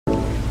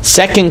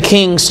2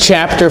 Kings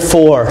chapter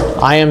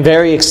 4. I am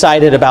very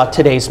excited about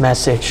today's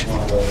message.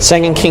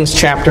 2 Kings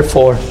chapter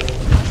 4. All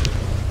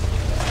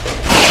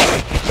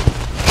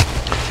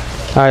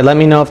right, let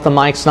me know if the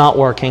mic's not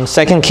working.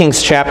 2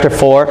 Kings chapter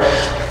 4.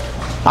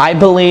 I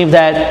believe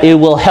that it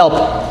will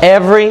help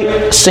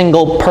every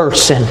single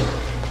person,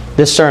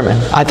 this sermon.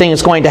 I think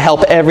it's going to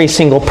help every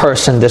single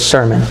person, this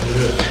sermon.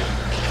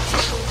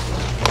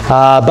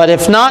 But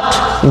if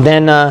not,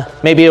 then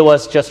maybe it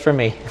was just for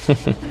me.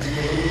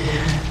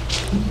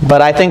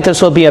 But I think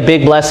this will be a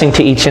big blessing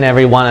to each and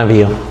every one of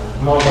you.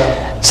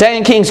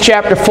 2 Kings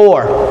chapter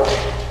 4.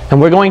 And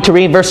we're going to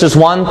read verses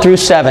 1 through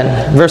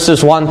 7.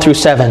 Verses 1 through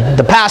 7.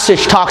 The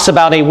passage talks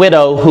about a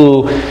widow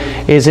who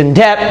is in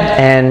debt,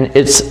 and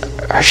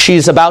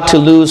she's about to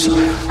lose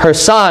her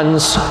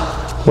sons,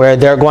 where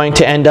they're going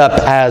to end up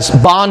as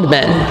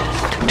bondmen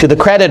to the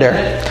creditor.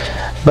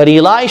 But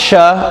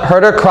Elisha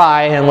heard her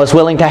cry and was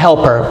willing to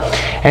help her.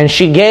 And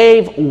she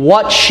gave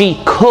what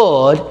she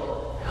could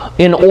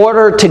in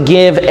order to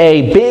give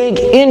a big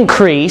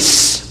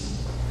increase.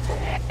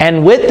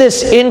 And with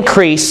this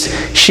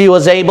increase, she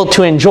was able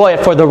to enjoy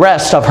it for the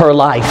rest of her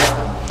life.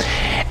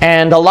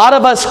 And a lot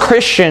of us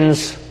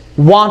Christians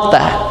want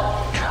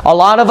that. A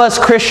lot of us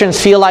Christians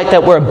feel like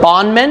that we're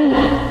bondmen,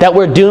 that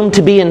we're doomed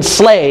to be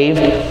enslaved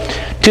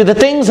to the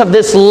things of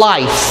this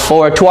life,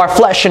 or to our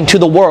flesh and to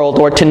the world,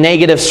 or to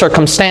negative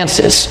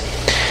circumstances.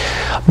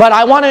 But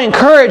I want to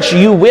encourage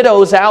you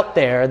widows out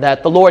there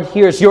that the Lord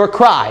hears your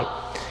cry,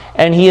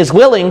 and He is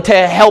willing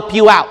to help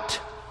you out.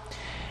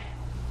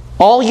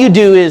 All you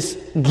do is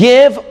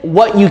give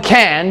what you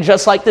can,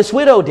 just like this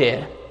widow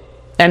did,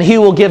 and He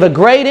will give a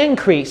great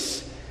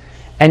increase,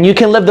 and you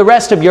can live the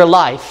rest of your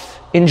life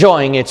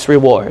enjoying its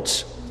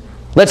rewards.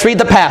 Let's read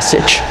the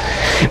passage.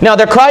 Now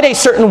there cried a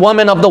certain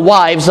woman of the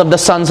wives of the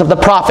sons of the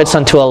prophets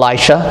unto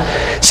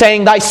Elisha,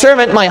 saying, Thy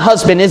servant my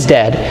husband is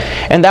dead,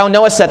 and thou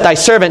knowest that thy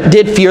servant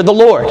did fear the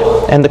Lord,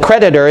 and the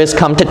creditor is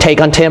come to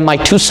take unto him my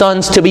 2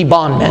 sons to be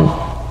bondmen.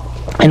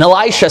 And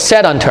Elisha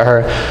said unto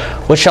her,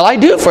 What shall I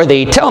do for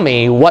thee? Tell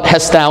me, what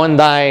hast thou in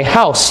thy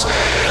house?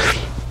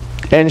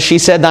 And she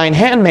said, Thine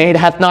handmaid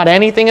hath not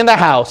anything in the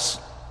house,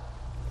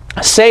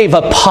 save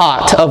a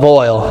pot of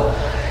oil.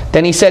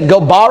 Then he said, Go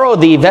borrow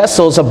thee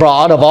vessels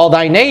abroad of all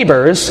thy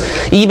neighbors,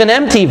 even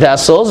empty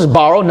vessels,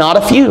 borrow not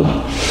a few.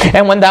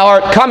 And when thou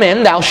art come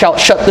in, thou shalt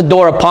shut the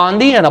door upon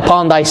thee and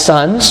upon thy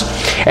sons,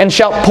 and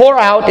shalt pour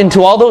out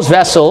into all those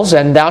vessels,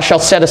 and thou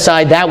shalt set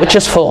aside that which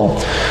is full.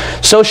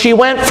 So she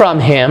went from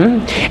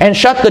him, and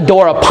shut the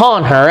door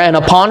upon her, and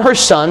upon her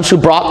sons, who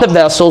brought the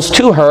vessels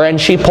to her,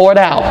 and she poured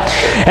out.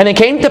 And it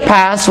came to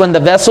pass, when the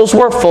vessels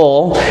were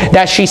full,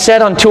 that she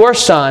said unto her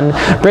son,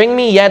 Bring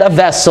me yet a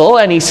vessel.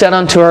 And he said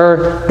unto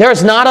her, There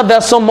is not a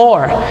vessel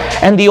more.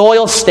 And the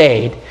oil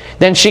stayed.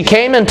 Then she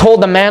came and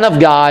told the man of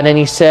God, and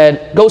he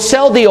said, Go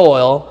sell the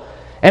oil,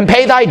 and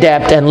pay thy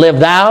debt, and live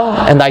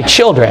thou and thy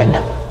children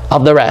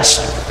of the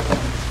rest.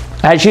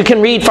 As you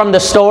can read from the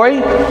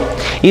story,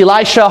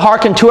 Elisha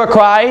hearkened to her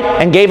cry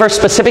and gave her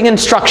specific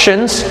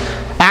instructions,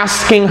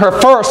 asking her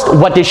first,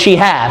 what does she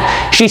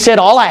have? She said,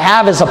 All I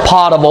have is a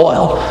pot of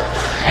oil.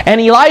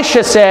 And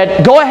Elisha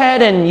said, Go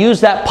ahead and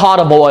use that pot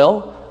of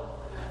oil.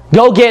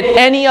 Go get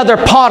any other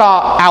pot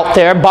out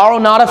there, borrow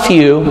not a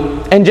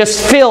few, and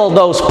just fill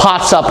those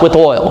pots up with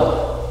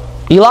oil.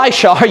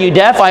 Elisha, are you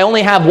deaf? I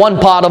only have 1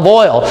 pot of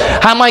oil.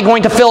 How am I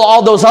going to fill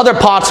all those other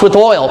pots with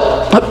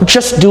oil?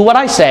 Just do what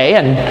I say,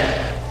 and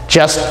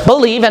just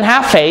believe and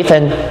have faith,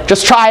 and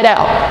just try it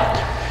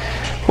out.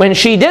 When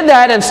she did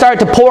that and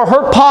started to pour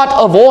her pot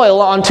of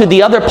oil onto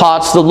the other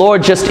pots, the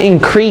Lord just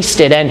increased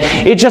it, and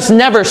it just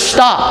never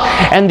stopped.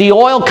 And the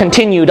oil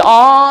continued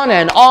on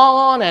and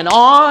on and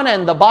on,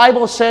 and the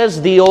Bible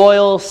says the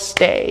oil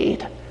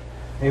stayed.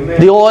 Amen.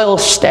 The oil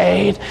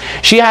stayed.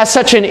 She has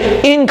such an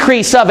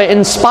increase of it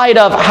in spite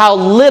of how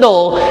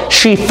little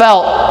she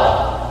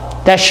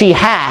felt that she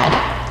had.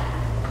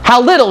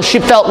 How little she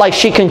felt like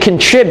she can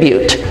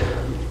contribute.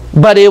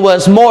 But it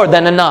was more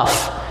than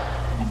enough.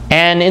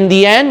 And in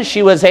the end,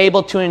 she was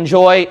able to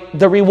enjoy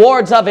the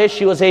rewards of it.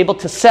 She was able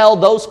to sell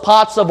those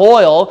pots of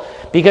oil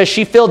because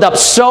she filled up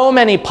so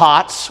many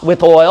pots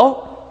with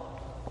oil.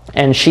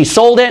 And she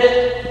sold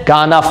it,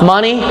 got enough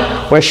money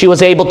where she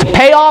was able to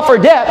pay off her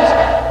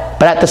debt,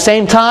 but at the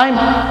same time,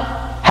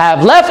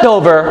 have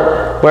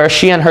leftover where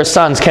she and her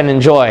sons can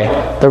enjoy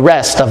the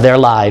rest of their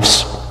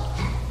lives.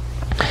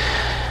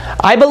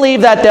 I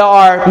believe that there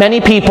are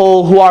many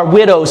people who are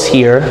widows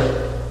here,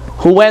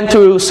 who went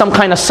through some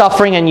kind of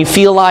suffering, and you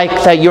feel like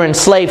that you're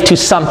enslaved to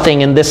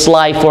something in this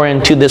life or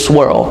into this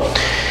world.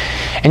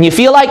 And you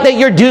feel like that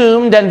you're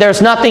doomed and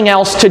there's nothing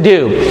else to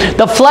do.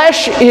 The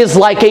flesh is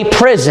like a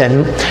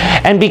prison,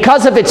 and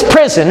because of its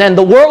prison, and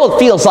the world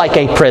feels like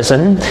a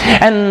prison,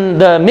 and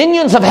the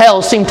minions of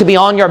hell seem to be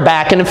on your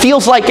back, and it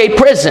feels like a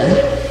prison.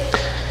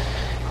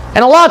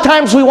 And a lot of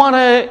times we want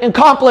to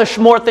accomplish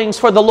more things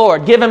for the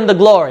Lord, give Him the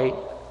glory,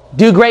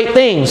 do great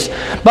things,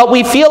 but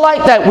we feel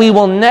like that we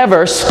will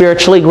never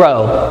spiritually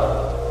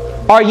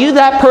grow. Are you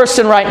that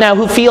person right now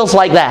who feels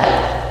like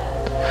that?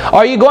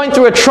 Are you going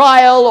through a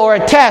trial or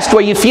a test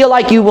where you feel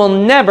like you will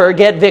never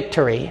get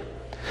victory?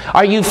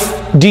 Are you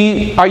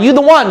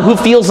the one who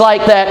feels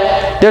like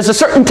that there's a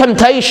certain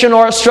temptation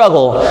or a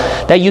struggle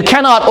that you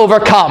cannot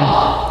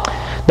overcome?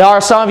 There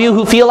are some of you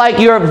who feel like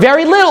you're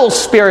very little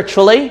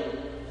spiritually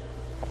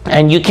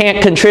and you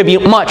can't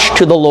contribute much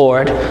to the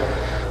Lord.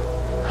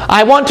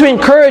 I want to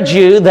encourage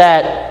you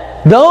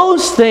that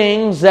those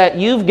things that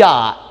you've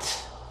got,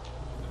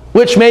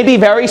 which may be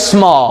very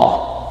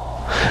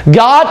small,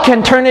 God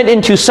can turn it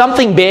into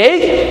something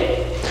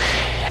big.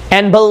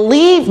 And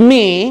believe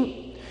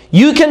me,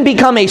 you can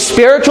become a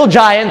spiritual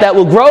giant that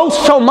will grow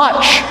so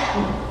much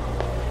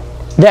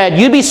that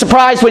you'd be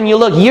surprised when you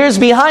look years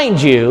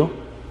behind you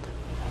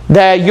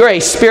that you're a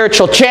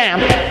spiritual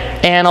champ.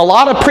 And a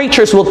lot of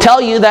preachers will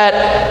tell you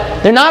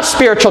that they're not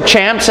spiritual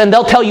champs, and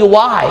they'll tell you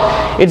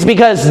why. It's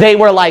because they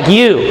were like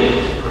you.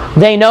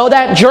 They know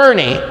that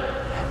journey.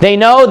 They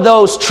know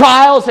those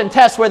trials and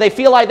tests where they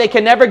feel like they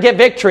can never get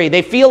victory.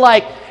 They feel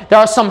like there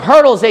are some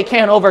hurdles they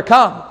can't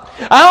overcome.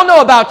 I don't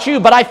know about you,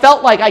 but I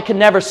felt like I could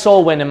never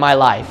soul win in my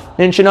life.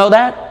 Didn't you know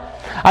that?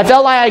 I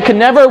felt like I could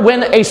never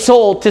win a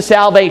soul to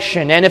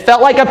salvation, and it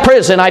felt like a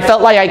prison. I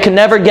felt like I could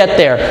never get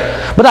there.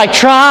 But I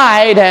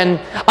tried, and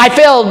I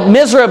failed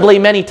miserably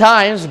many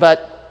times,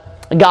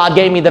 but God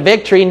gave me the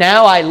victory.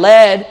 Now I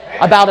led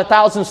about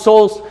 1,000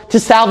 souls to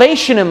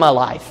salvation in my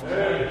life.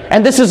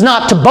 And this is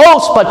not to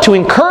boast, but to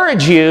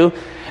encourage you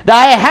that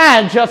I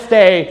had just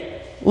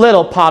a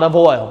little pot of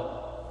oil.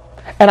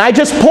 And I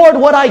just poured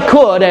what I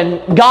could,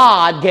 and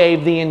God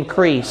gave the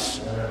increase.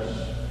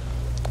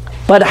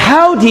 But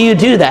how do you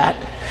do that?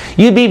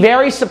 You'd be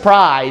very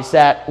surprised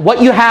that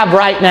what you have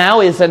right now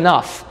is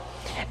enough.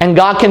 And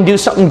God can do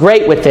something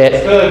great with it.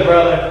 That's good,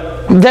 brother.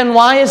 Then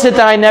why is it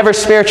that I never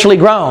spiritually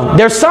grown?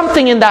 There's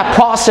something in that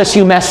process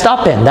you messed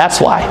up in. That's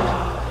why.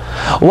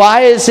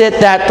 Why is it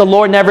that the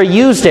Lord never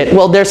used it?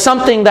 Well, there's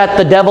something that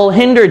the devil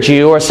hindered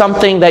you, or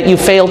something that you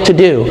failed to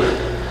do.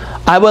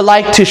 I would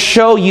like to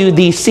show you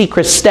these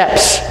secret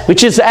steps,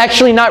 which is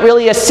actually not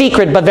really a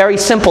secret, but very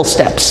simple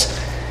steps.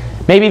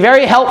 Maybe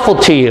very helpful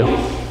to you.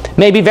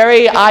 Maybe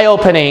very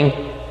eye-opening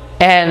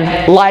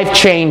and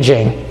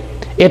life-changing.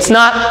 It's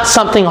not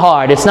something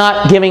hard. It's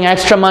not giving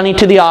extra money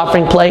to the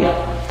offering plate.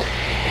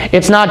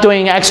 It's not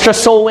doing extra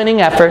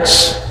soul-winning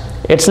efforts.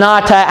 It's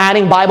not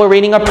adding Bible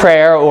reading or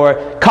prayer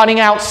or cutting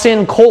out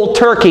sin cold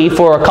turkey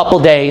for a couple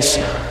days.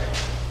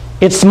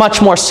 It's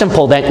much more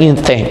simple than you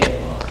think.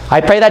 I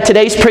pray that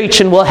today's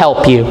preaching will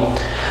help you.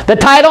 The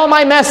title of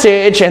my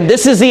message, and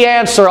this is the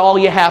answer, all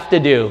you have to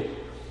do.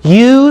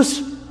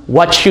 Use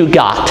what you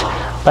got.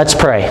 Let's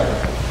pray.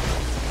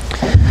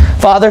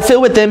 Father,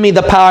 fill within me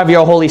the power of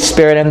your Holy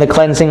Spirit and the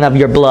cleansing of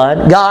your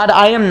blood. God,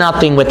 I am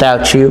nothing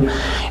without you.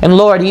 And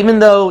Lord, even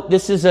though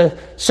this is a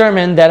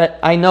sermon that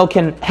I know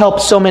can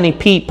help so many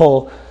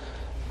people,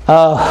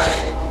 I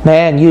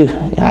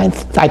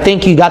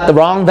think you got the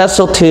wrong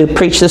vessel to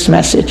preach this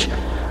message.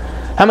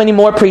 How many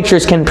more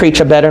preachers can preach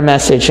a better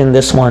message than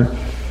this one?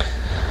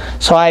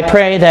 So I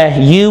pray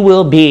that you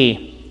will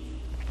be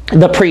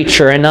the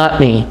preacher and not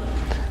me.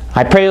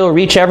 I pray it will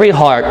reach every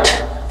heart,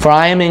 for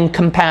I am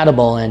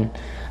incompatible, and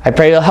I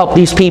pray you'll help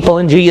these people.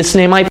 In Jesus'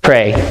 name I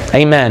pray.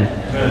 Amen.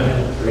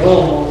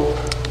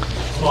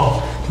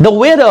 The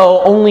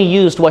widow only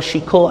used what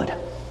she could.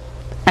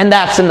 And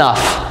that's enough.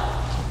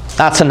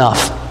 That's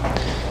enough.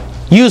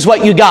 Use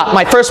what you got.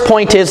 My first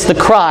point is the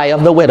cry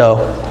of the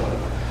widow.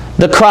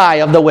 The cry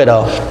of the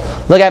widow.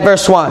 Look at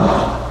verse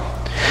 1.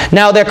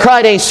 Now there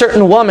cried a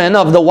certain woman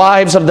of the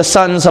wives of the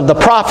sons of the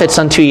prophets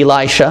unto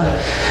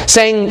Elisha,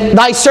 saying,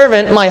 Thy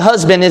servant, my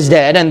husband, is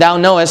dead, and thou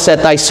knowest that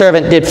thy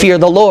servant did fear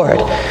the Lord.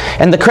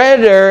 And the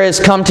creditor is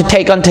come to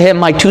take unto him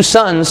my 2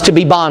 sons to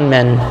be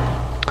bondmen.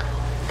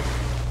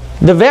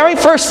 The very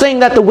first thing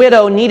that the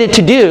widow needed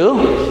to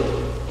do,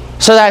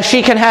 so that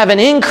she can have an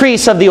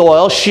increase of the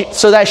oil,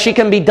 so that she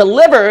can be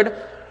delivered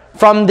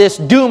from this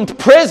doomed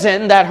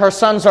prison that her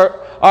sons are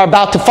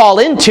about to fall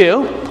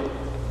into,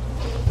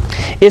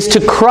 is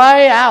to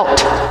cry out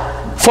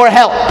for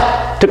help.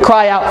 To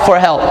cry out for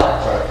help.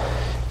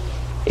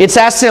 It's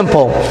as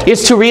simple.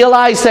 It's to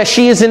realize that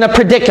she is in a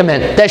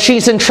predicament, that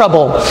she's in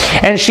trouble,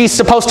 and she's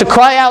supposed to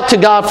cry out to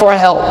God for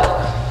help.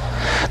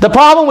 The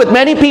problem with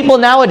many people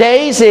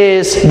nowadays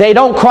is they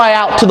don't cry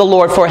out to the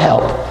Lord for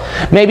help.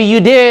 Maybe you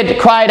did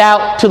cry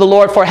out to the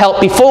Lord for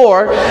help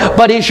before,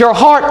 but is your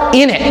heart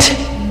in it?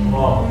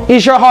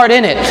 Is your heart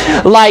in it?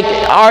 Like,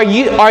 are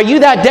you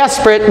that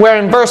desperate where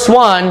in verse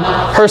 1,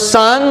 her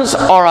sons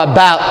are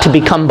about to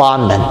become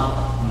bondmen?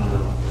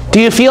 Do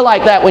you feel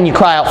like that when you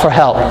cry out for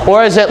help?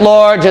 Or is it,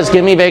 Lord, just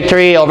give me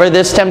victory over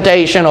this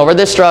temptation, over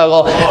this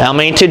struggle. Help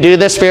me to do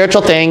this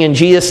spiritual thing. In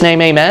Jesus'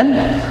 name,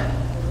 amen?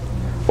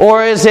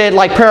 Or is it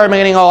like prayer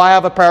meeting, I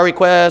have a prayer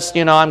request,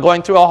 I'm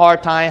going through a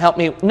hard time, help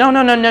me.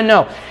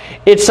 No.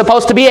 It's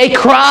supposed to be a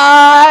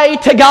cry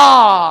to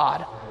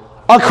God.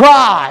 A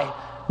cry.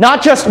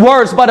 Not just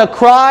words, but a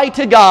cry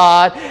to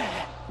God,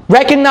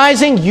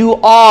 recognizing you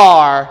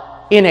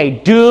are in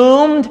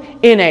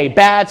a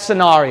bad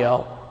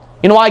scenario.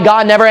 You know why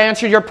God never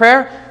answered your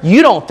prayer?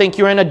 You don't think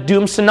you're in a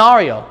doomed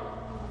scenario.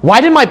 Why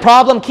did my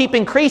problem keep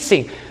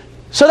increasing?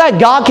 So that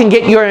God can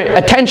get your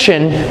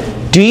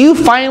attention, do you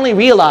finally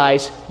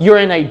realize you're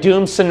in a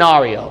doomed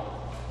scenario?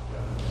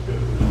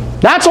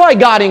 That's why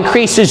God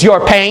increases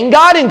your pain.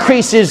 God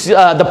increases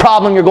the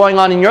problem you're going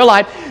on in your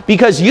life,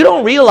 because you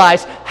don't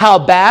realize how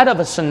bad of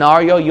a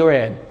scenario you're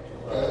in.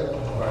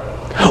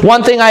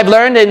 One thing I've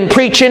learned in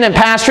preaching and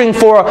pastoring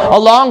for a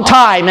long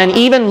time, and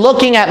even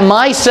looking at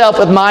myself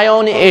with my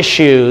own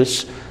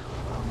issues,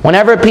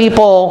 whenever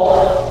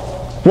people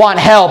want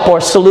help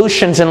or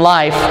solutions in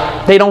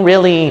life, they don't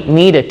really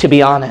need it, to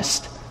be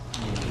honest.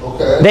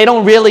 They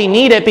don't really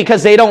need it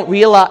because they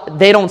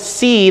don't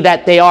see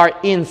that they are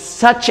in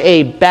such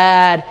a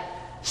bad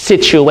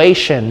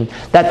situation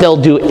that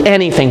they'll do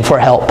anything for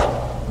help.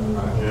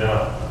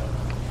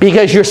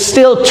 Because you're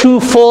still too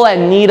full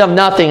and need of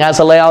nothing as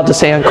a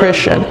Laodicean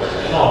Christian.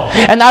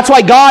 And that's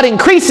why God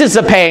increases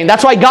the pain.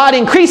 That's why God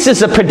increases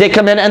the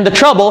predicament and the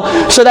trouble,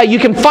 so that you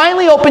can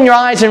finally open your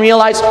eyes and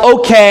realize,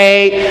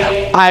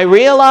 okay, I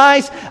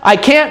realize I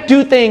can't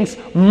do things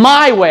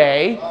my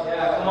way.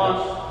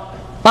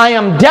 I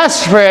am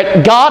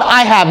desperate. God,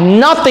 I have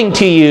nothing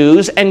to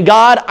use. And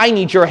God, I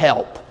need your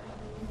help.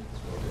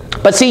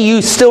 But see,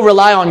 you still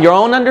rely on your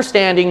own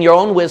understanding, your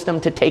own wisdom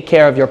to take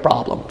care of your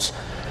problems.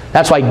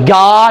 That's why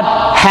God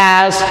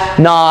has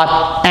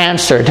not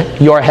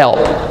answered your help.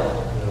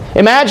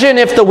 Imagine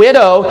if the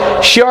widow,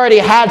 she already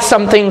had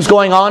some things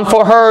going on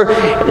for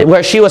her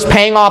where she was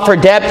paying off her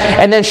debt,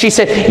 and then she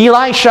said,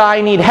 Elisha,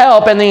 I need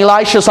help. And then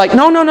Elisha's like,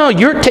 no,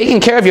 you're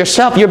taking care of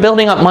yourself. You're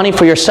building up money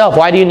for yourself.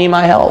 Why do you need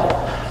my help?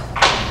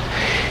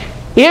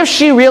 If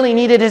she really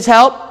needed his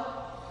help,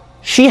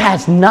 she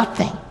has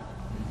nothing.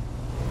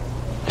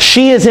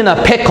 She is in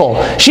a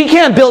pickle. She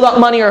can't build up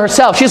money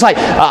herself. She's like,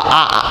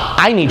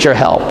 I need your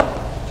help.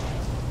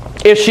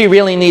 If she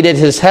really needed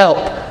his help.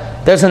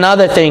 There's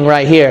another thing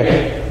right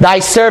here. Thy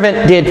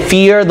servant did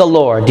fear the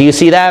Lord. Do you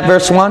see that,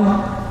 verse 1?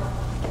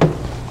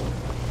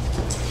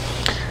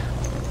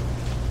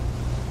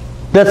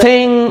 The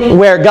thing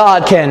where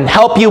God can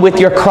help you with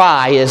your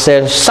cry is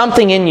there's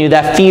something in you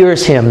that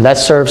fears Him, that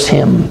serves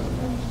Him.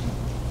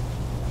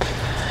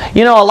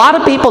 You know, a lot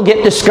of people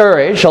get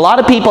discouraged. A lot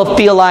of people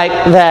feel like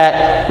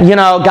that,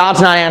 God's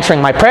not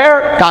answering my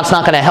prayer. God's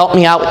not going to help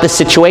me out with this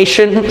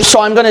situation, so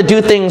I'm going to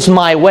do things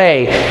my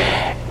way.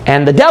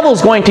 And the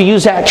devil's going to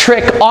use that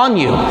trick on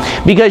you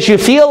because you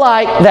feel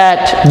like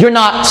that you're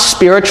not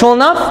spiritual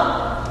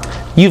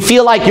enough. You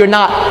feel like you're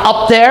not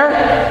up there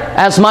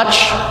as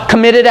much,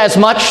 committed as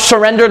much,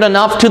 surrendered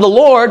enough to the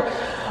Lord.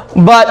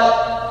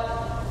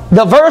 But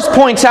the verse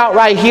points out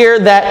right here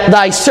that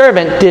thy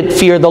servant did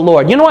fear the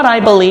Lord. You know what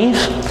I believe?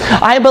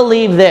 I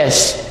believe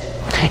this.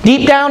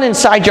 Deep down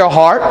inside your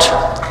heart,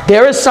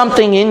 there is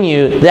something in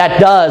you that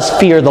does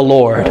fear the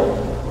Lord.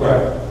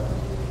 Right.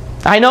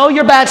 I know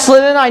you're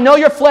backslidden. I know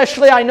you're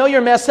fleshly. I know you're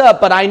messed up.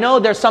 But I know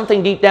there's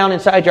something deep down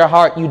inside your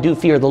heart you do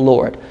fear the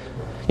Lord.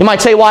 You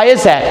might say, why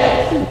is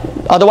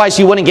that? Otherwise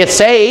you wouldn't get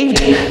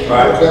saved.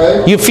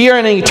 Right. You fear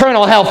an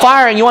eternal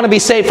hellfire and you want to be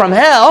saved from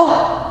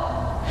hell.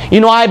 You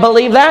know why I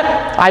believe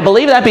that? I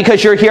believe that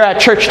because you're here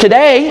at church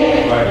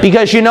today, right.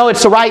 Because you know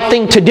it's the right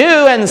thing to do,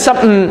 and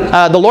something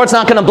the Lord's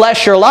not going to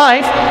bless your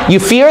life. You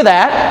fear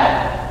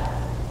that.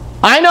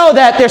 I know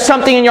that there's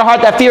something in your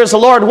heart that fears the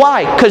Lord.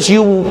 Why? Because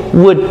you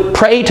would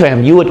pray to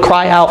Him. You would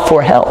cry out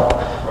for help.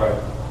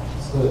 Right.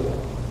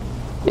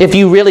 If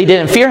you really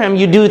didn't fear Him,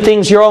 you'd do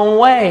things your own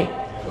way.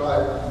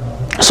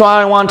 Right. So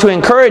I want to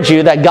encourage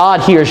you that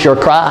God hears your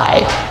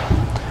cry.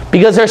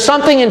 Because there's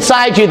something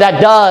inside you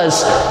that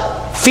does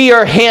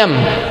fear Him.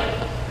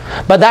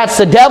 But that's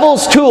the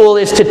devil's tool,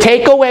 is to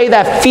take away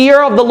that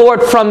fear of the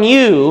Lord from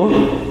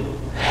you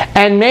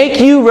and make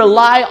you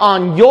rely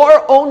on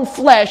your own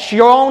flesh,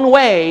 your own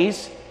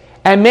ways,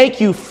 and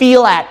make you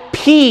feel at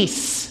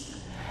peace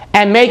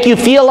and make you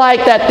feel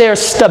like that there's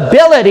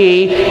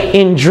stability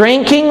in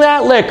drinking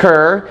that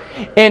liquor,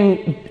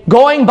 in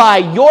going by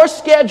your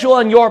schedule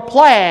and your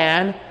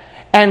plan,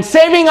 and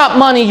saving up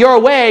money your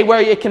way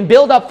where you can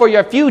build up for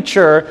your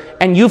future,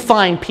 and you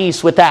find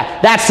peace with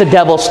that. That's the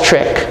devil's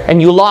trick.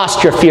 And you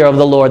lost your fear of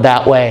the Lord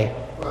that way.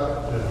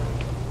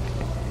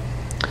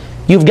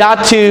 You've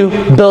got to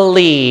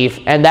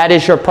believe, and that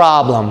is your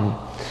problem.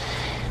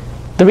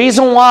 The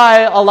reason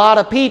why a lot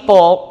of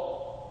people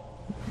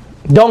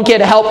don't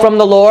get help from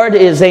the Lord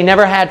is they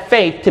never had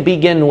faith to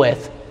begin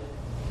with.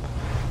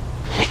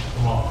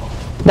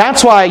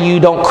 That's why you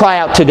don't cry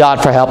out to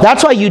God for help.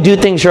 That's why you do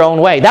things your own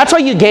way. That's why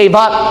you gave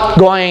up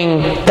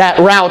going that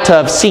route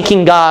of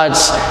seeking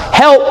God's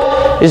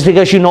help, is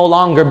because you no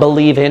longer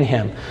believe in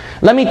Him.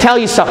 Let me tell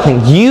you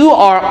something. You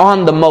are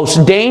on the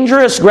most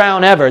dangerous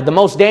ground ever. The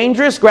most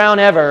dangerous ground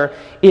ever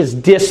is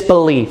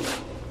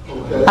disbelief.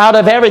 Out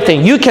of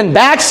everything. You can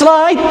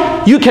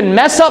backslide. You can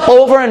mess up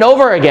over and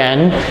over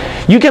again.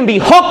 You can be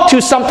hooked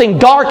to something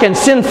dark and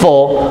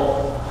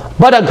sinful.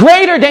 But a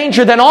greater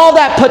danger than all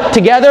that put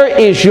together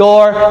is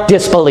your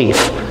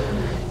disbelief.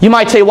 You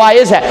might say, why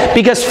is that?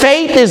 Because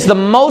faith is the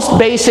most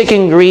basic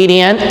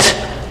ingredient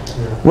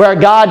where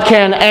God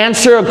can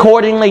answer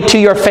accordingly to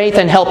your faith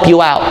and help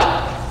you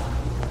out.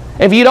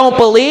 If you don't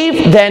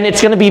believe, then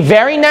it's going to be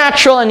very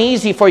natural and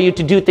easy for you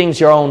to do things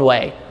your own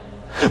way.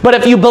 But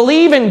if you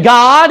believe in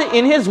God,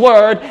 in His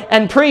Word,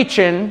 and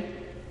preaching,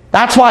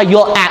 that's why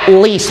you'll at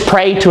least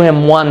pray to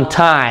Him one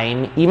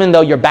time, even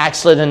though you're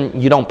backslidden,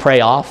 you don't pray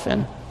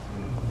often.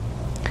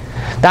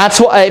 That's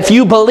why, if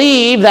you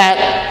believe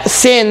that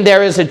sin,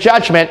 there is a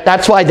judgment,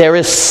 that's why there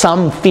is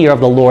some fear of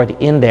the Lord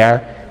in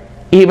there,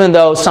 even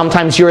though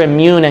sometimes you're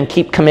immune and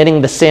keep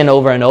committing the sin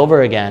over and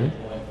over again.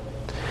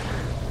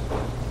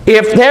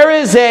 If there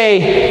is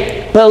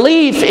a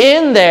belief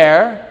in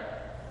there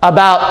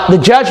about the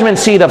judgment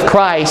seat of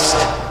Christ,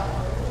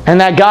 and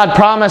that God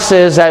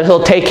promises that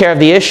He'll take care of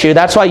the issue,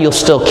 that's why you'll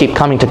still keep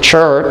coming to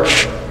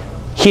church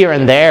here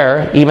and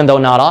there, even though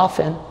not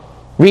often.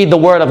 Read the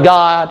Word of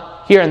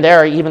God here and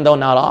there, even though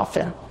not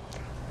often.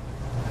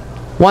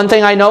 One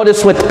thing I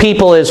notice with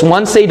people is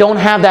once they don't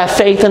have that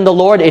faith in the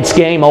Lord, it's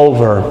game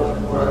over.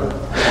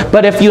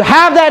 But if you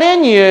have that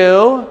in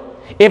you,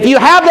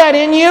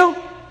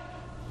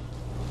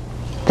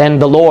 then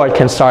the Lord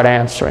can start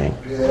answering.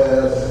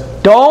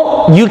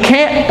 You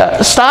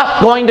can't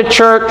stop going to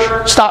church,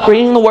 stop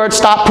reading the Word,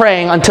 stop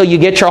praying until you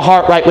get your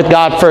heart right with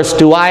God first.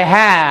 Do I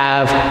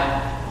have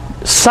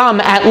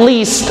at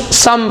least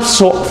some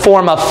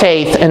form of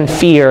faith and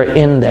fear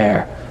in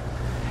there?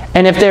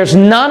 And if there's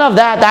none of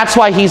that, that's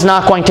why He's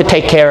not going to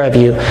take care of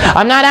you.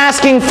 I'm not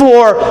asking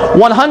for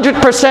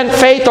 100%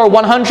 faith or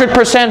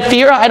 100%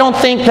 fear.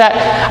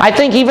 I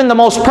think even the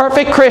most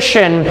perfect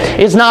Christian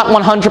is not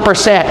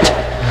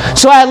 100%.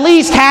 So at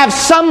least have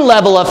some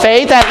level of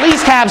faith, at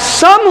least have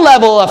some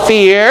level of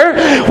fear,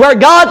 where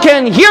God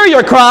can hear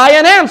your cry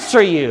and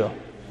answer you.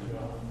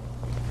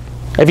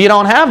 If you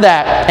don't have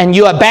that, and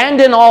you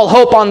abandon all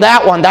hope on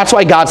that one, that's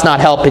why God's not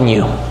helping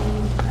you.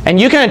 And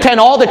you can attend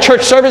all the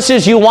church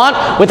services you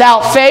want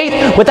without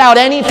faith, without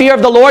any fear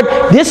of the Lord.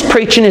 This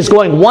preaching is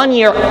going one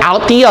ear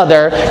out the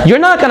other. You're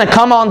not going to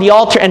come on the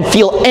altar and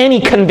feel any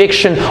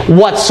conviction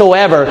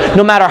whatsoever,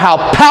 no matter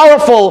how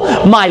powerful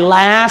my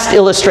last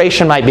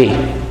illustration might be.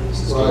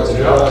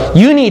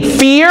 You need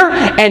fear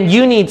and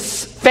you need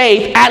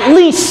faith, at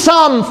least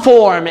some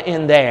form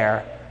in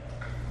there.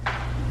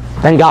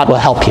 Then God will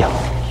help you.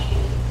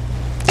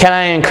 Can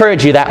I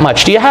encourage you that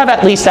much? Do you have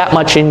at least that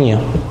much in you?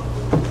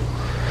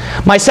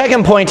 My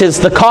second point is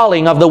the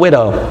calling of the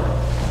widow.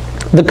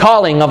 The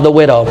calling of the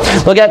widow.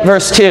 Look at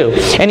verse 2.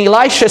 And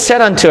Elisha said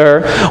unto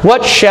her,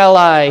 What shall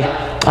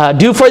I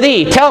do for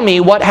thee? Tell me,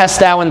 what hast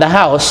thou in the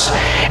house?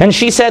 And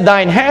she said,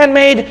 Thine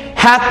handmaid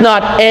hath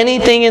not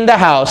anything in the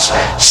house,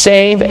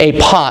 save a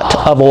pot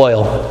of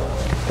oil.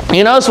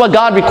 You notice what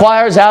God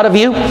requires out of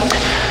you?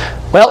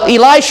 Well,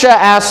 Elisha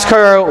asked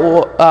her,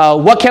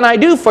 What can I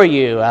do for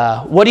you?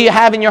 What do you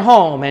have in your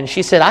home? And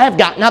she said, I have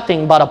got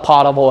nothing but a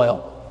pot of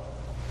oil.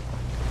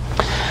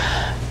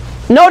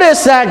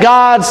 Notice that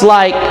God's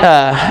like,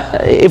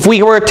 if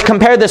we were to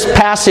compare this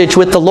passage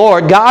with the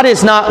Lord, God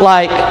is not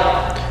like,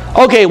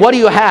 okay, what do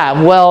you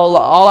have? Well,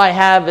 all I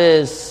have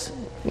is,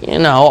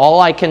 all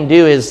I can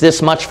do is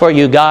this much for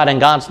you, God. And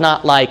God's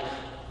not like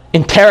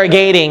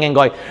interrogating and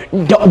going,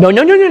 no.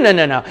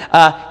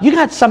 You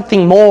got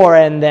something more,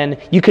 and then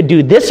you could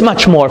do this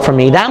much more for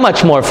me, that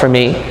much more for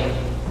me.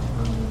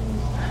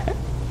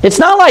 It's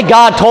not like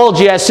God told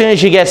you as soon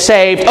as you get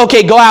saved,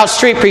 okay, go out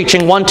street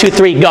preaching, 1, 2,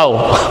 3,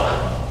 go.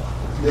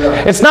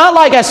 Yeah. It's not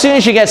like as soon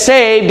as you get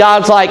saved,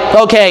 God's like,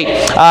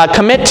 okay,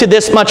 commit to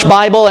this much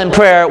Bible and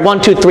prayer, 1,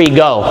 2, 3,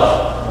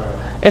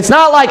 go. It's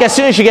not like as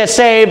soon as you get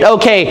saved,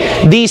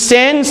 okay, these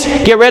sins,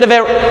 get rid of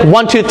it,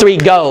 1, 2, 3,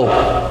 go.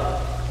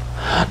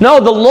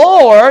 No, the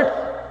Lord,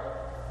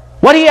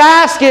 what He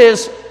asks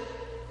is,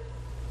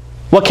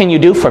 what can you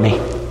do for me?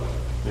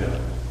 Yeah.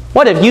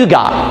 What have you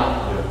got?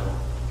 Yeah.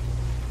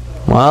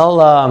 Well,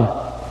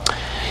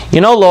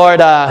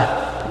 Lord,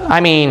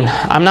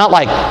 I'm not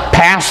like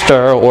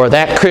pastor or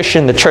that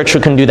Christian in the church who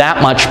can do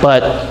that much,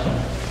 but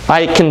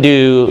I can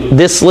do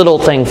this little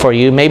thing for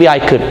you. Maybe I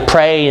could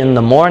pray in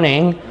the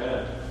morning.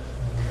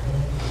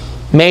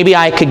 Maybe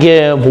I could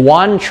give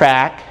one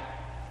tract.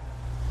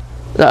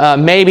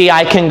 Maybe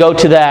I can go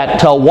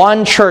to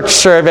one church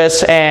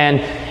service,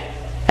 and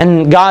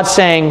God's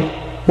saying,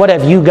 what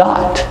have you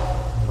got?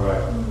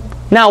 Right.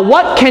 Now,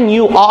 what can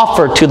you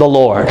offer to the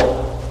Lord?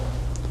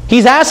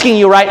 He's asking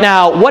you right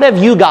now, what have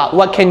you got?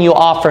 What can you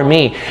offer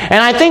me? And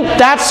I think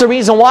that's the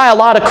reason why a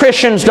lot of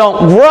Christians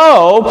don't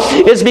grow,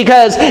 is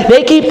because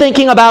they keep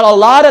thinking about a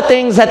lot of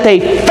things that they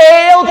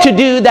fail to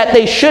do that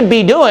they should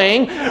be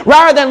doing,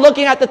 rather than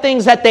looking at the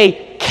things that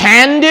they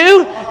can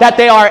do, that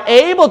they are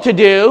able to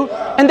do,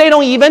 and they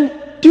don't even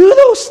do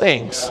those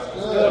things.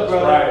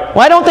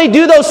 Why don't they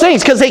do those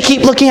things? Because they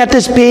keep looking at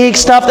this big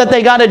stuff that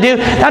they got to do.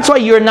 That's why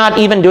you're not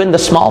even doing the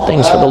small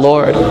things for the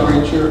Lord.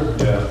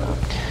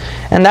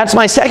 And that's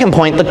my second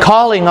point, the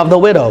calling of the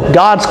widow.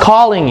 God's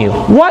calling you.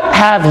 What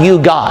have you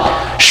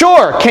got?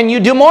 Sure, can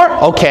you do more?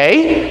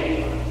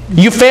 Okay.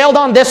 You failed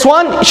on this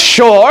one?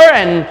 Sure,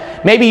 and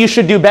maybe you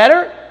should do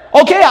better?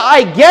 Okay,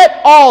 I get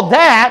all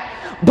that,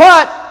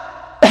 but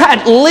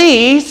at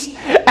least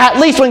at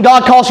least when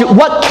God calls you,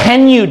 what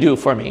can you do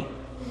for me?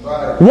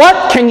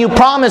 What can you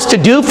promise to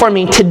do for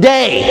me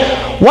today?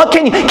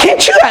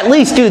 Can't you at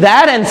least do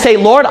that and say,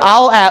 Lord,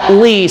 I'll at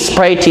least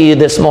pray to you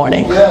this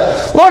morning.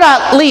 Yes. Lord,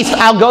 at least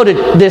I'll go to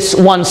this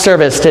one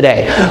service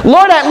today.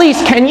 Lord, at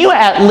least, can you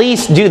at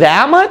least do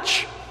that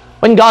much?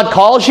 When God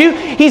calls you,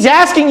 He's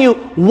asking you,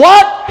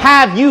 what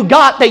have you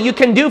got that you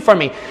can do for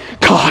me?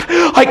 God,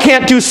 I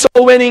can't do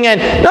soul winning and...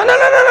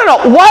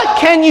 No. What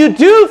can you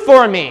do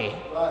for me?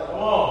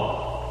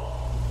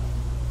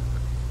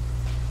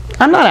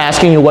 I'm not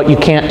asking you what you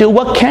can't do.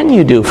 What can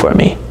you do for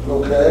me?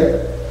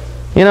 Okay.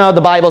 You know, the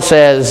Bible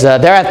says,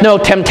 there hath no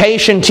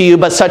temptation to you,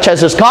 but such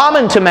as is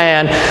common to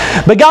man.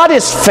 But God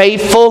is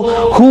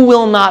faithful, who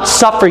will not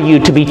suffer you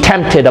to be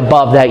tempted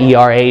above that ye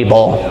are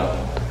able.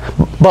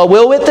 But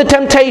will with the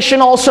temptation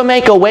also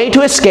make a way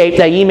to escape,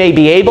 that ye may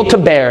be able to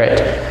bear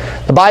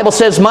it. The Bible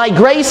says, my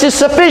grace is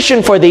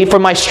sufficient for thee, for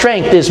my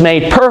strength is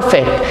made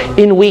perfect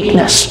in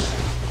weakness.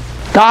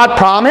 God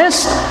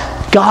promised.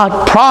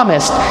 God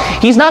promised.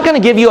 He's not going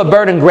to give you a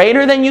burden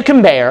greater than you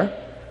can bear.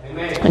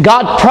 Amen.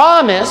 God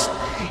promised.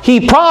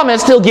 He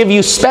promised He'll give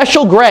you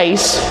special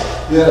grace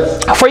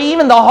for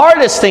even the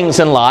hardest things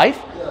in life.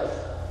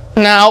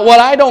 Now, what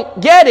I don't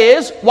get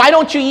is, why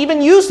don't you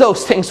even use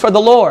those things for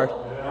the Lord?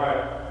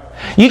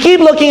 You keep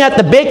looking at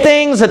the big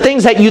things, the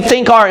things that you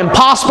think are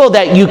impossible,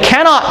 that you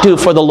cannot do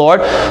for the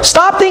Lord.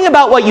 Stop thinking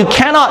about what you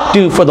cannot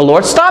do for the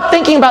Lord. Stop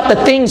thinking about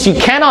the things you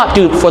cannot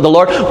do for the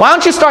Lord. Why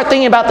don't you start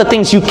thinking about the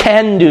things you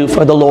can do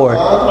for the Lord?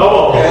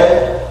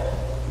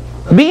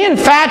 Be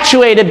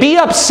infatuated, be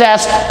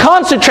obsessed,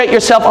 concentrate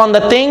yourself on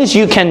the things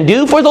you can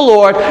do for the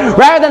Lord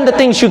rather than the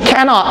things you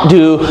cannot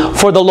do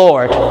for the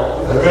Lord.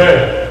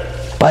 Amen.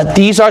 But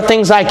these are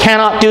things I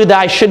cannot do that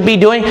I should be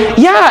doing.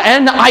 Yeah,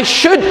 and I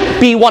should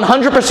be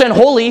 100%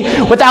 holy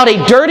without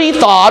a dirty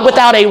thought,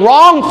 without a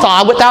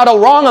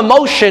wrong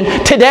emotion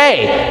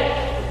today.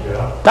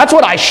 Yeah. That's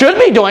what I should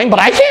be doing, but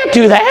I can't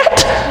do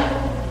that.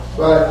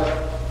 Right.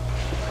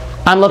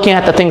 I'm looking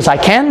at the things I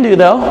can do,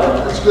 though.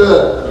 That's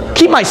good.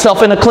 Keep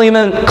myself in a clean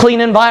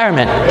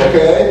environment.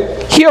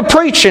 Okay. Hear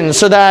preaching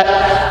so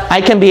that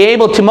I can be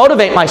able to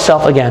motivate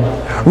myself again.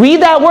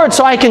 Read that word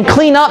so I can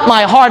clean up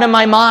my heart and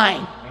my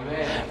mind.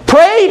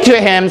 Pray to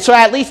Him so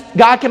at least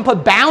God can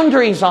put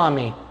boundaries on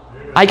me.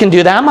 I can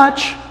do that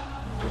much.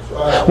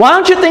 Why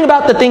don't you think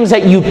about the things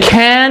that you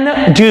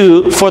can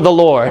do for the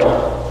Lord?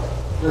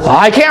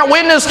 I can't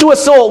witness to a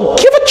soul.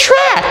 Give a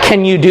tract.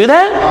 Can you do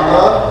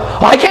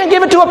that? I can't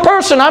give it to a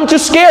person. I'm too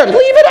scared. Leave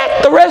it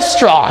at the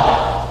restaurant.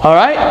 All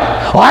right?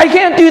 I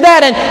can't do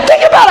that. And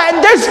think about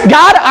it. There's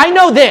God. I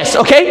know this,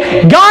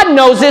 okay? God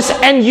knows this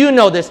and you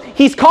know this.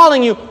 He's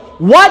calling you.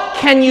 What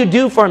can you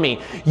do for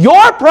me?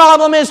 Your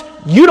problem is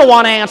you don't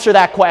want to answer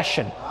that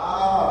question.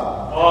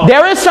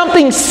 There is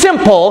something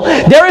simple.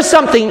 There is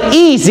something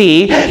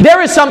easy.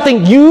 There is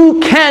something you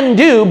can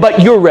do,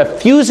 but you're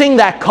refusing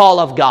that call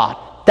of God.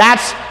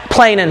 That's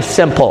plain and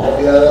simple.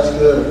 Yeah, that's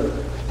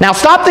good. Now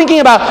stop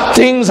thinking about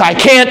things I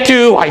can't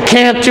do.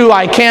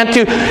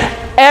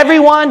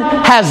 Everyone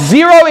has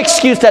zero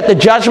excuse at the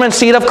judgment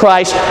seat of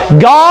Christ.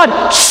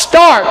 God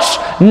starts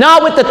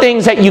not with the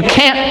things that you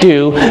can't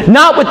do,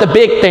 not with the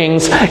big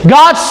things.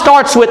 God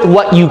starts with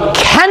what you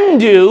can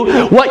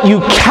do, what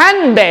you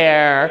can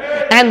bear,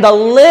 and the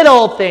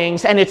little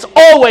things, and it's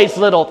always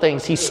little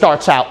things He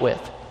starts out with.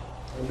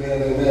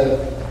 Amen.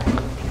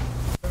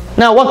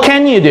 Now, what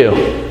can you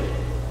do?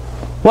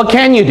 What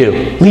can you do?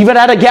 Leave it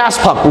at a gas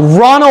pump.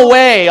 Run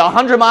away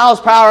 100 miles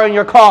per hour in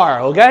your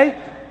car,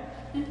 okay?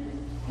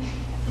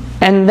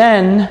 And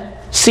then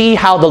see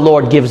how the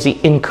Lord gives the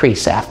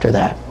increase after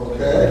that.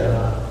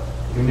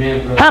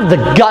 Okay. Have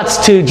the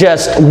guts to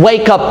just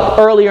wake up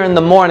earlier in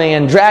the morning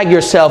and drag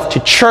yourself to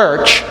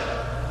church,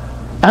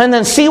 and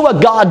then see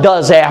what God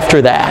does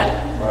after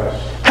that.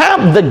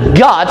 Have the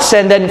guts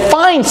and then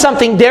find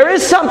something. There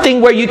is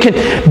something where you can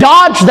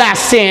dodge that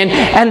sin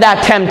and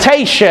that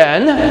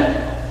temptation.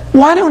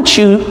 Why don't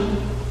you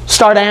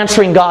start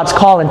answering God's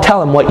call and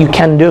tell Him what you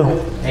can do?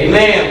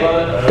 Amen,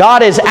 brother.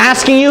 God is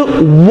asking you,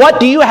 what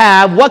do you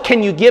have? What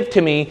can you give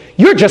to me?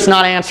 You're just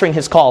not answering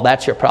His call.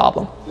 That's your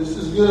problem. This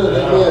is good.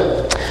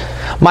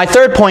 Amen. My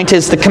third point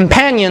is the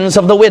companions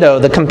of the widow.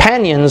 The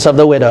companions of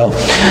the widow.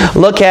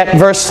 Look at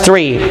verse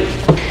 3.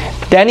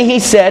 Then he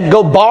said,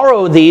 go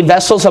borrow thee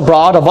vessels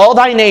abroad of all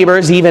thy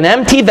neighbors, even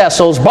empty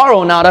vessels,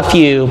 borrow not a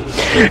few.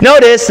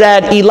 Notice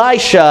that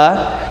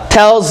Elisha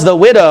tells the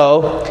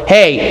widow,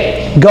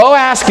 hey, go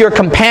ask your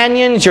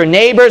companions, your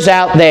neighbors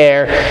out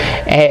there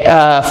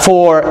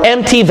for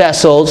empty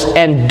vessels,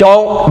 and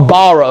don't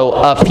borrow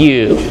a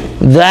few.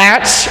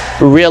 That's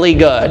really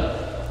good.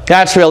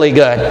 That's really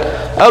good.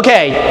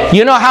 Okay,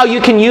 you know how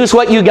you can use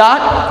what you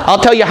got? I'll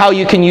tell you how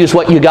you can use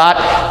what you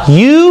got.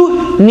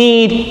 You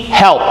need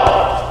help.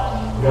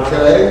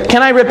 Okay.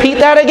 Can I repeat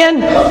that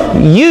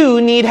again?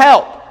 You need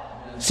help.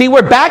 See,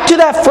 we're back to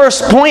that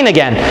first point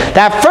again.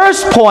 That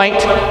first point,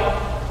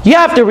 you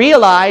have to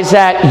realize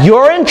that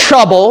you're in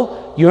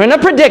trouble, you're in a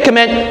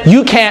predicament,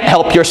 you can't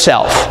help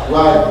yourself.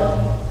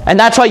 Right. And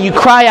that's why you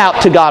cry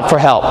out to God for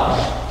help.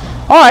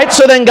 All right,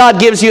 so then God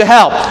gives you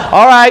help.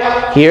 All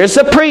right, here's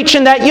the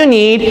preaching that you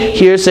need.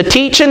 Here's the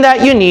teaching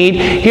that you need.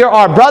 Here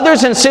are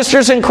brothers and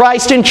sisters in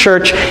Christ in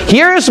church.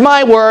 Here's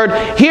my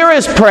word. Here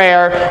is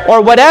prayer. Or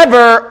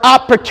whatever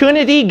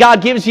opportunity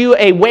God gives you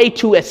a way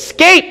to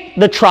escape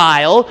the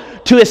trial,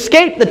 to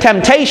escape the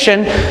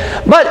temptation.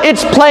 But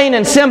it's plain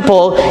and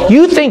simple.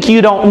 You think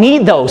you don't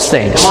need those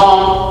things.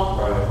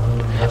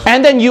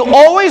 And then you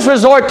always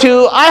resort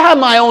to, I have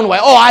my own way.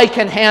 Oh, I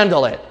can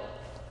handle it.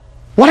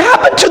 What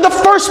happened to the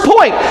first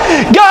point?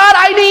 God,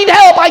 I need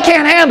help. I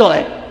can't handle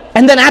it.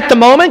 And then at the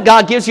moment,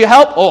 God gives you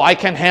help. Oh, I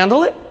can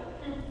handle it.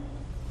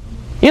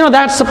 You know,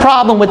 that's the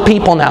problem with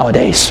people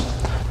nowadays.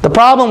 The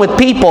problem with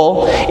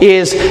people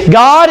is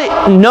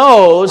God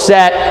knows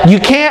that you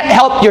can't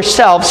help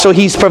yourself, so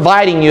He's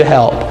providing you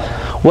help.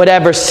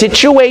 Whatever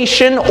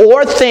situation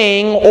or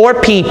thing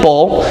or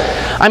people,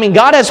 I mean,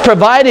 God has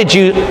provided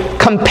you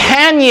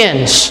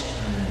companions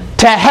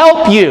to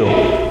help you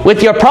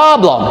with your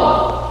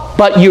problem.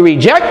 But you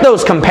reject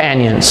those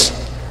companions.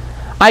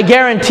 I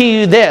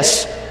guarantee you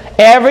this.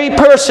 Every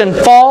person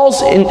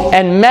falls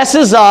and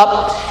messes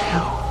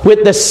up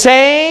with the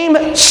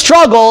same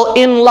struggle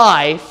in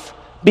life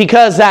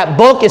because that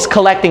book is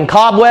collecting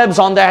cobwebs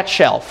on that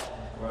shelf.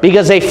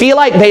 Because they feel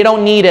like they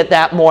don't need it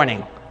that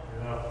morning.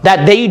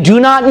 That they do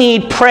not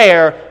need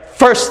prayer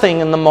first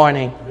thing in the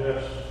morning.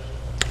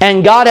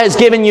 And God has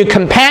given you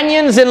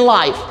companions in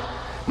life.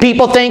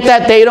 People think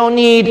that they don't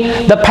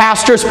need the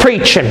pastor's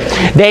preaching.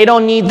 They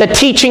don't need the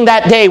teaching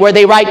that day where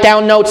they write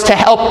down notes to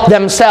help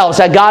themselves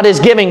that God is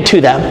giving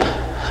to them.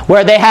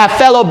 Where they have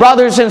fellow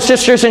brothers and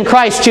sisters in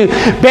Christ to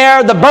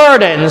bear the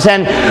burdens,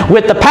 and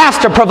with the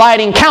pastor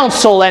providing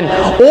counsel and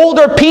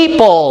older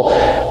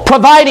people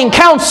providing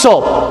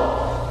counsel.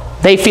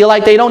 They feel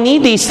like they don't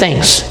need these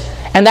things.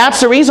 And that's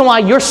the reason why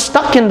you're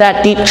stuck in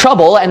that deep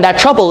trouble, and that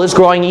trouble is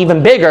growing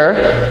even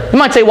bigger. You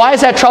might say, why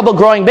is that trouble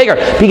growing bigger?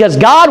 Because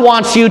God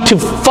wants you to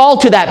fall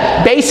to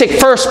that basic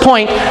first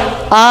point.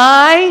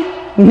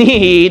 I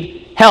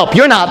need help.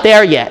 You're not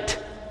there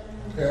yet.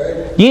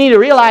 Okay. You need to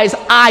realize,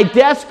 I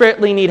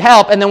desperately need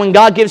help. And then when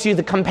God gives you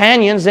the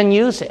companions, then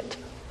use it.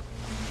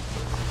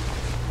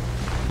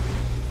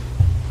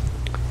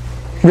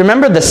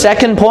 Remember the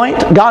second point?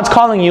 God's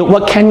calling you,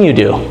 what can you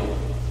do?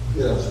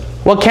 Yes.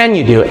 What can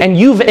you do? And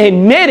you've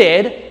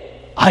admitted,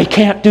 I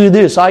can't do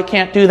this, I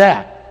can't do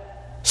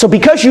that. So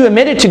because you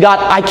admitted to God,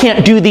 I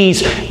can't do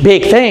these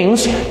big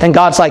things, then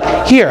God's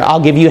like, here, I'll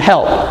give you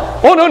help.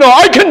 Oh, no,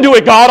 I can do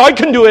it, God, I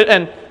can do it.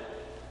 And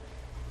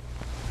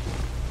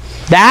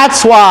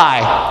that's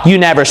why you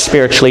never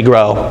spiritually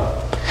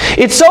grow.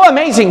 It's so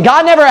amazing.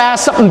 God never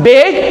asked something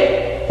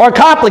big or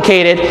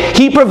complicated.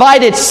 He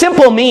provided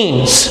simple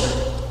means.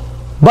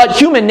 But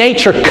human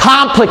nature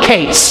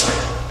complicates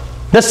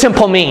the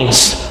simple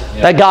means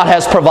that God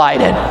has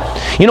provided.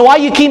 You know why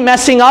you keep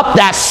messing up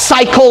that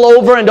cycle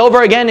over and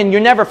over again and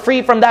you're never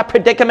free from that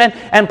predicament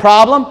and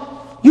problem?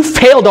 You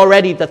failed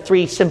already the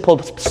 3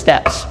 simple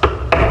steps.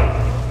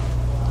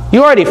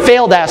 You already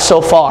failed that so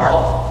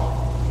far.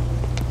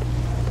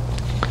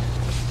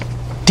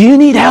 Do you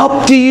need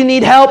help? Do you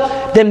need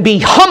help? Then be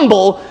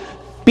humble.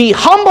 Be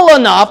humble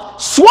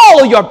enough,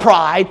 swallow your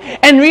pride,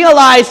 and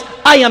realize,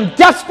 I am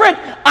desperate,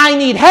 I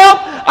need help,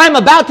 I'm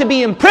about to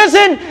be in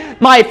prison,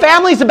 my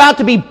family's about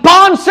to be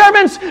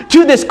bondservants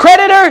to this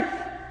creditor.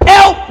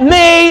 Help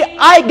me,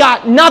 I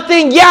got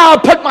nothing. Yeah, I'll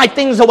put my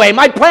things away,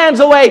 my plans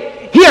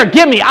away. Here,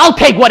 give me, I'll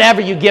take whatever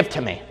you give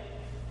to me.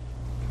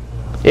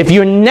 If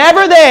you're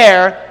never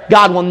there,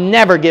 God will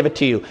never give it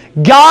to you.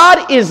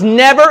 God is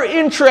never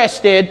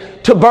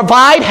interested to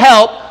provide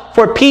help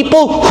for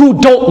people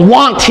who don't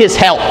want His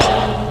help.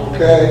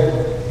 Okay.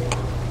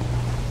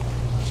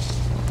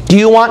 Do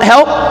you want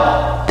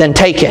help? Then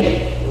take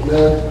it.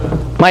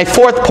 Amen. My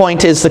 4th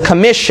point is the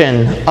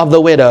commission of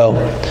the widow.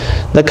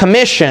 The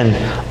commission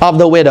of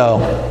the widow.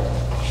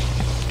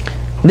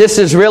 This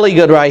is really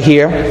good right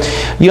here.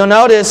 You'll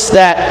notice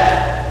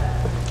that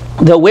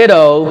the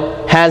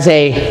widow has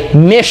a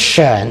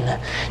mission.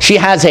 She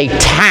has a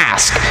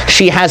task.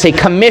 She has a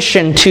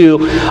commission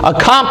to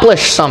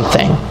accomplish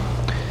something.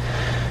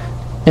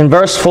 In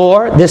verse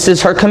 4, this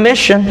is her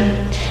commission.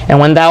 And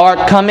when thou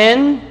art come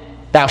in,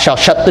 thou shalt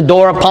shut the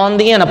door upon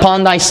thee and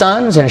upon thy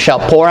sons, and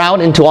shalt pour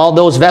out into all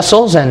those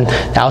vessels, and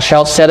thou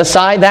shalt set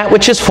aside that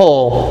which is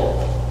full.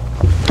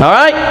 All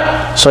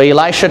right? So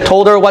Elisha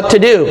told her what to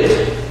do.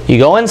 You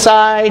go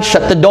inside,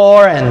 shut the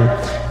door, and,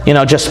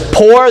 just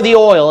pour the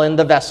oil in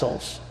the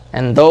vessels.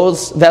 And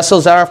those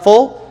vessels that are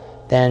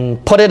full, then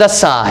put it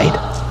aside.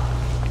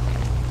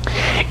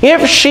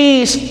 If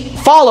she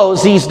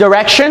follows these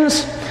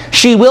directions,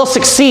 she will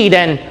succeed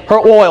and her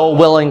oil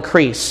will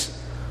increase.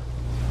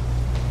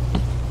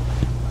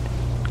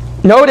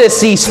 Notice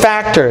these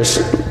factors.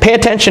 Pay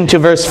attention to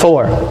verse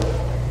 4.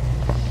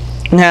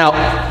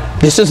 Now,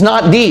 this is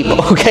not deep,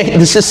 okay?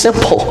 This is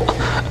simple.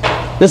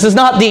 This is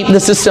not deep,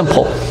 this is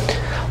simple.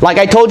 Like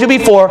I told you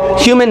before,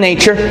 human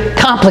nature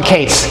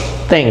complicates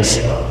things.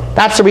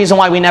 That's the reason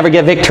why we never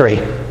get victory.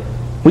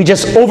 We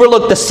just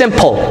overlook the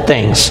simple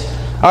things.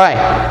 All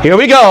right, here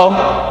we go.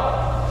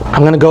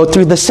 I'm going to go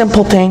through the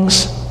simple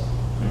things.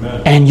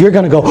 Amen. And you're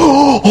going to go,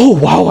 oh,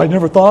 wow, I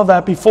never thought of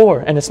that before.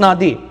 And it's not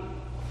deep.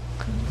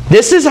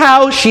 This is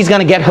how she's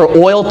going to get her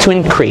oil to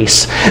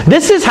increase.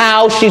 This is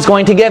how she's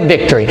going to get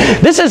victory.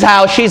 This is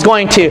how she's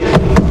going to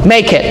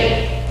make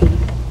it.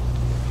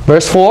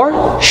 Verse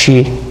 4,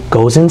 she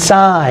goes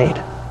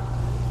inside.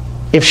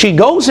 If she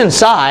goes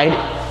inside,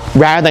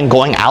 rather than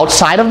going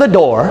outside of the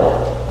door,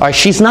 or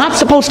she's not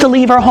supposed to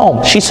leave her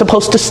home. She's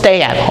supposed to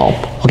stay at home.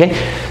 Okay?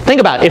 Think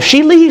about it. If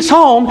she leaves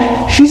home,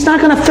 she's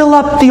not going to fill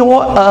up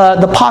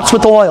the pots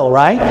with oil,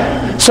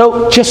 right?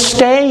 So just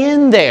stay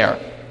in there.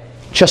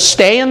 Just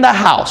stay in the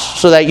house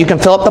so that you can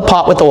fill up the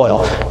pot with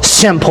oil.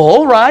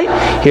 Simple,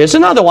 right? Here's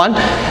another one.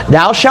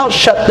 Thou shalt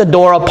shut the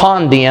door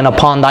upon thee and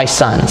upon thy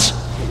sons.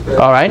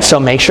 All right, so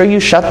make sure you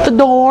shut the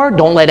door.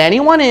 Don't let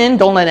anyone in.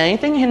 Don't let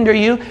anything hinder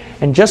you.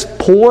 And just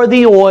pour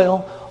the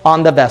oil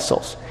on the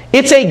vessels.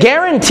 It's a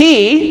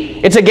guarantee.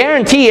 It's a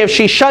guarantee if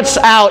she shuts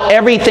out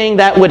everything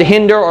that would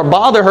hinder or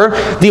bother her,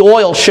 the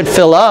oil should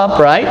fill up,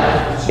 right?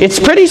 It's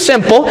pretty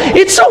simple.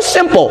 It's so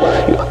simple.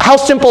 How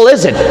simple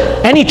is it?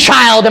 Any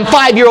child and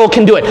 5-year-old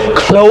can do it.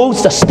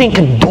 Close the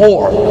stinking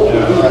door.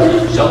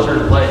 Shelter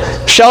in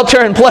place.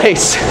 Shelter in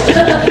place.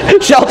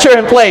 Shelter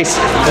in place.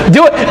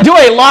 Do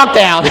a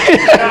lockdown.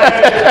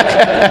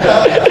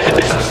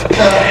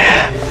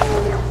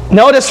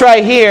 Notice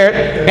right here,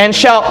 and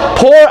shall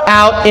pour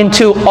out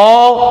into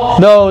all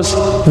those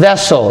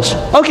vessels.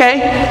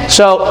 Okay,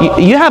 so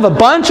you have a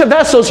bunch of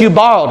vessels you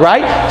borrowed,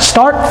 right?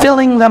 Start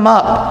filling them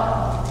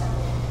up.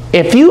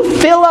 If you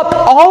fill up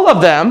all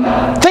of them,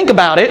 think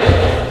about it.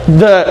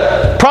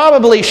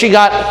 Probably she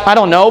got,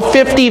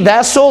 50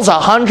 vessels,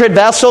 100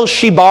 vessels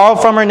she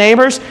borrowed from her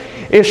neighbors.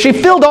 If she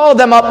filled all of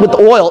them up with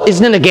oil,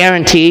 isn't it a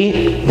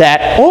guarantee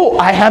that,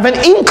 I have an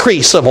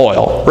increase of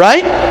oil,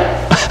 right?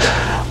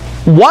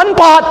 1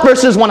 pot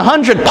versus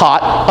 100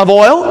 pot of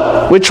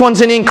oil, which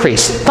one's an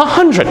increase? The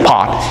 100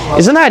 pot.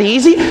 Isn't that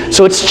easy?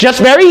 So it's just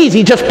very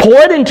easy. Just pour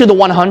it into the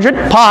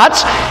 100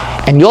 pots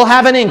and you'll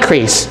have an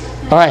increase.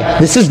 All right,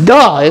 this is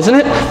duh, isn't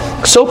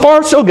it? So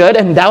far, so good.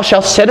 And thou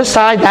shalt set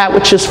aside that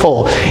which is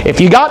full. If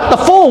you got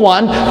the full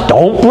one,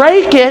 don't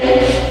break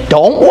it.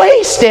 Don't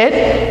waste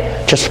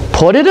it. Just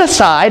put it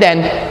aside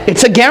and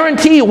it's a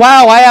guarantee.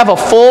 Wow, I have a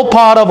full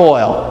pot of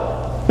oil.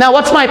 Now,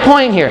 what's my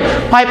point here?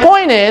 My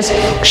point is,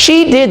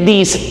 she did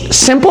these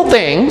simple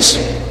things.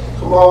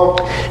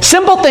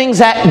 Simple things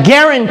that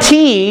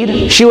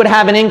guaranteed she would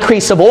have an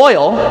increase of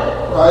oil.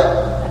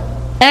 Right.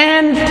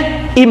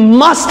 And it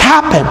must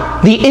happen.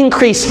 The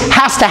increase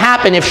has to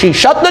happen. If she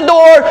shut the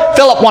door,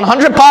 fill up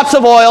 100 pots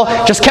of oil,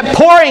 just kept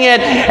pouring it,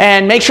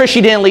 and make sure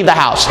she didn't leave the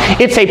house.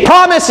 It's a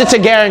promise, it's a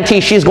guarantee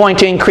she's going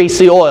to increase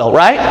the oil,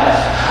 right?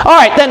 All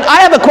right, then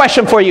I have a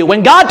question for you.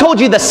 When God told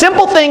you the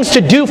simple things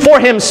to do for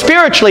Him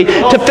spiritually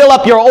to fill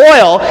up your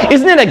oil,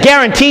 isn't it a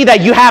guarantee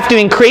that you have to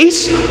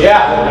increase?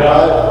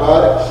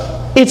 Yeah.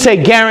 It's a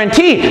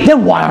guarantee.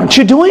 Then why aren't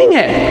you doing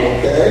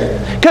it?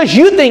 Because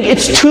you think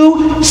it's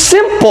too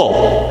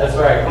simple. That's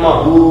right. Come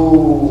on.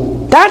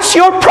 Ooh. That's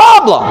your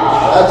problem.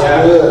 That's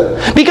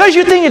good. Because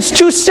you think it's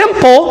too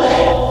simple.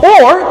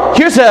 Or,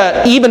 here's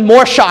an even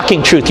more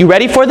shocking truth. You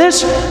ready for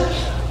this?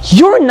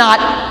 You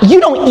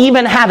don't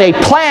even have a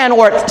plan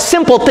or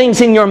simple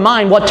things in your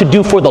mind what to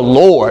do for the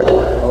Lord.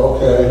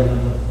 Okay.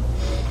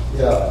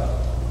 Yeah.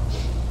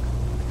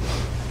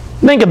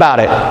 Think about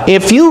it.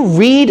 If you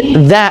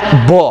read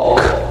that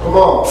book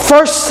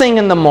first thing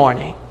in the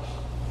morning,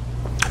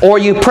 or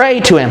you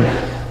pray to Him,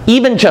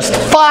 even just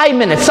 5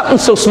 minutes, something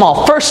so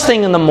small, first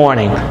thing in the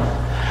morning,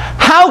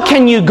 how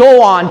can you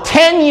go on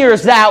 10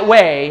 years that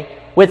way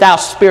without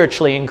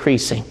spiritually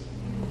increasing?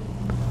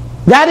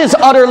 That is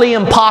utterly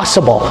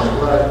impossible.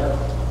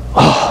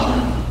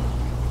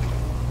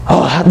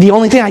 The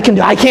only thing I can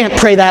do, I can't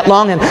pray that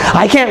long, and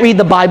I can't read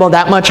the Bible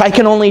that much. I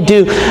can only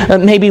do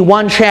maybe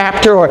 1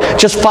 chapter or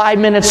just 5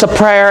 minutes of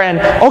prayer. And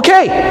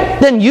okay,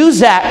 then use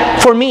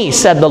that for me,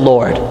 said the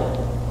Lord.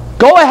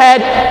 Go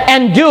ahead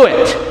and do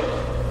it.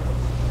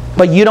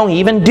 But you don't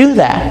even do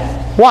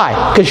that.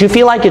 Why? Because you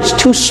feel like it's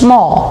too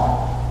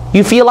small.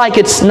 You feel like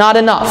it's not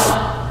enough.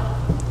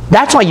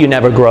 That's why you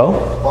never grow.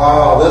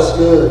 Wow, that's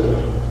good.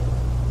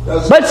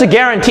 But it's a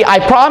guarantee. I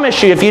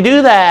promise you, if you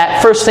do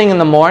that first thing in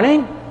the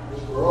morning,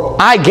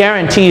 I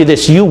guarantee you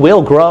this, you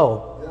will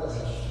grow.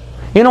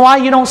 You know why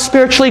you don't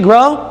spiritually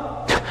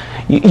grow?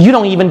 You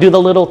don't even do the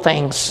little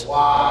things.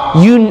 Wow.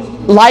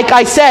 Like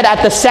I said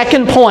at the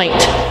second point,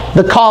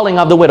 the calling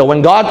of the widow.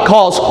 When God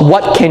calls,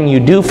 what can you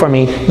do for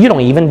me? You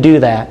don't even do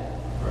that.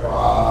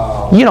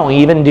 Wow. You don't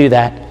even do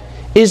that.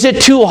 Is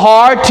it too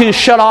hard to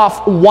shut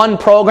off one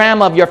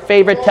program of your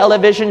favorite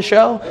television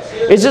show?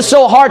 Is it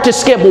so hard to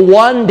skip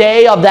one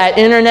day of that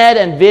internet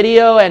and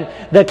video and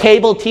the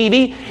cable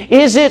TV?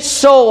 Is it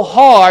so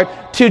hard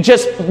to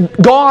just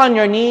go on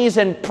your knees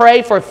and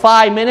pray for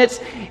 5 minutes?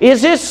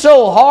 Is it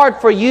so hard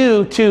for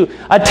you to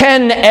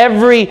attend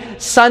every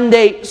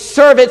Sunday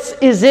service?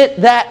 Is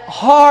it that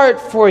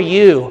hard for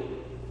you?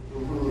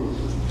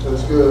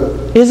 That's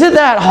good. Is it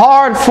that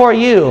hard for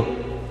you?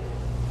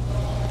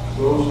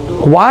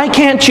 Why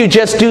can't you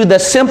just do the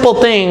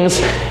simple things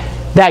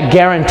that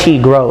guarantee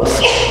growth?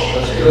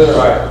 That's good.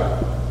 Right.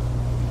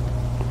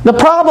 The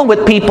problem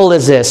with people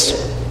is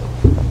this.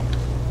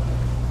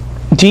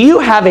 Do you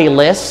have a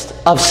list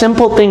of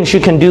simple things you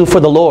can do for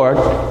the Lord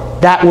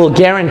that will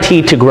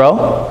guarantee to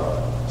grow?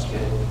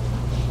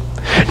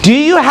 Do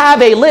you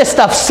have a list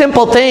of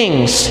simple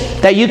things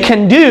that you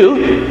can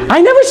do?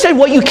 I never said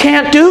what you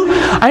can't do.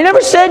 I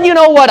never said,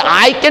 what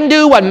I can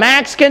do, what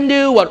Max can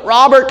do, what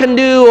Robert can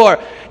do, or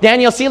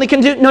Daniel Seeley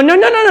can do. No.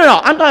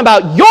 I'm talking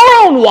about your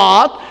own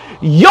walk,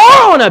 your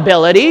own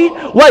ability,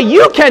 what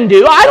you can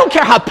do. I don't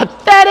care how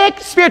pathetic,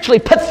 spiritually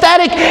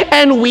pathetic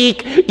and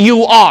weak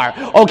you are,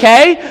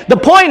 okay? The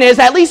point is,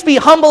 at least be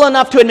humble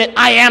enough to admit,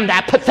 I am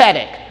that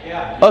pathetic.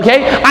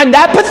 Okay? I'm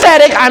that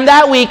pathetic, I'm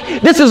that weak,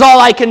 this is all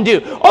I can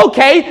do.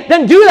 Okay,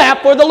 then do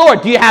that for the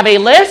Lord. Do you have a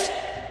list?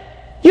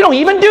 You don't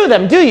even do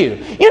them, do you?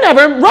 You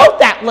never wrote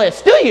that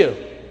list, do you?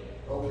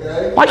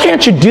 Okay. Why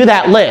can't you do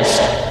that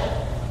list?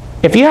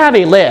 If you have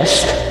a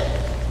list,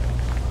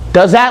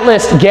 does that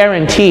list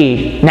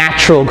guarantee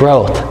natural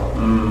growth?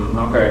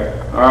 Okay.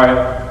 All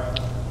right.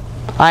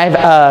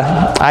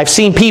 I've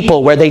seen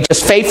people where they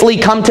just faithfully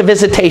come to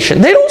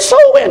visitation. They don't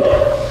sow in.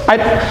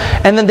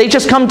 And then they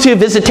just come to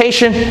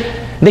visitation.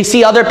 They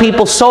see other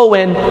people sow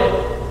in.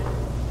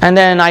 And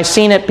then I've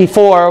seen it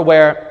before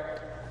where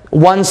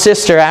one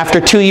sister,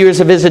 after 2 years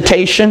of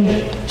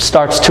visitation,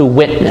 starts to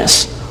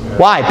witness.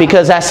 Why?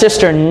 Because that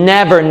sister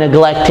never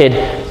neglected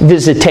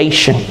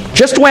visitation.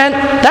 Just went,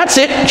 that's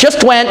it,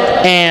 just went,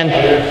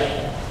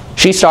 and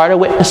she started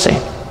witnessing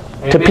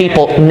to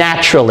people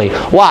naturally.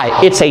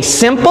 Why? It's a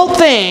simple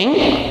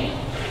thing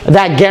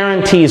that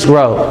guarantees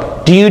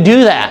growth. Do you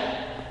do that?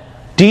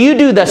 Do you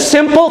do the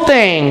simple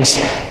things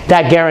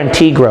that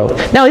guarantee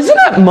growth? Now, isn't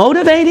that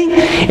motivating?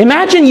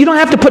 Imagine you don't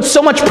have to put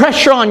so much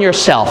pressure on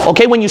yourself,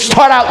 okay, when you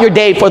start out your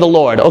day for the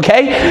Lord,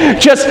 okay?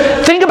 Just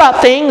think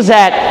about things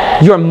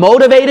that you're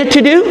motivated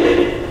to do.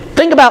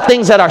 Think about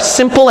things that are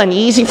simple and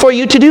easy for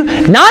you to do.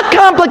 Not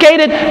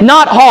complicated,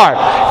 not hard.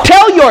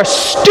 Tell your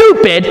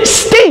stupid,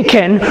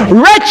 stinking,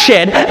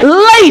 wretched,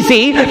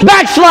 lazy,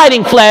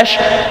 backsliding flesh,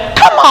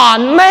 come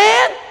on,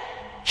 man.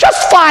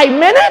 Just 5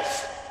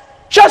 minutes?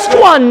 Just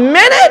 1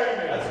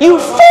 minute? You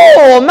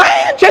fool,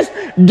 man. Just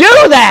do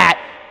that.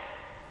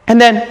 And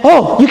then,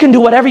 you can do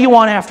whatever you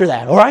want after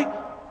that, all right?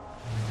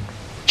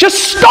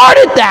 Just start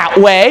it that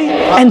way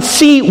and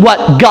see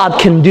what God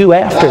can do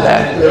after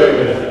that.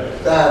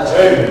 That's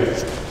good.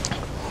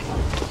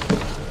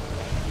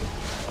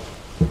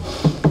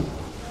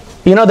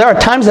 There are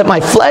times that my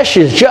flesh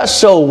is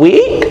just so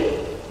weak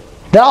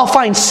that I'll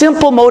find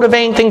simple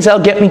motivating things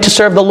that'll get me to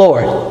serve the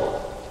Lord.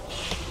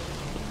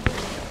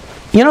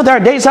 There are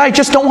days I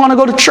just don't want to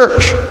go to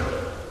church.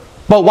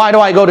 But why do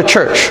I go to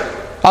church?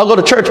 I'll go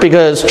to church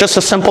because just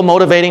a simple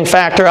motivating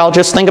factor, I'll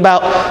just think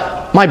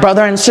about my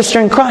brother and sister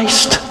in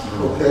Christ.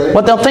 Okay.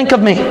 What they'll think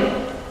of me.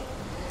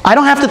 I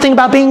don't have to think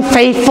about being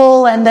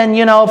faithful and then,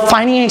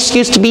 finding an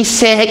excuse to be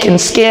sick and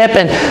skip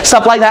and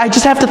stuff like that. I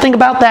just have to think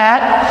about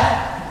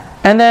that.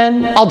 And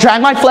then I'll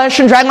drag my flesh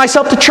and drag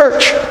myself to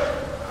church.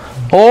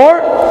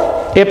 Or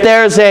if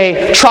there's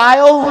a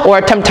trial or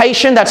a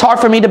temptation that's hard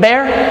for me to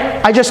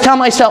bear, I just tell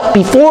myself,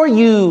 before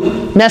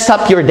you mess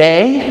up your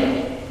day,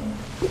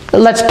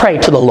 let's pray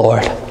to the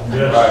Lord.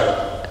 Yes.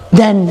 Right.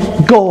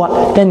 Then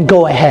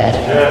go ahead.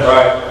 Yes.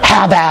 Right.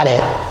 Have at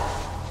it.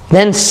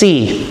 Then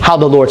see how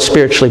the Lord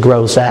spiritually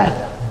grows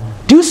that.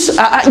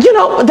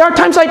 There are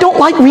times I don't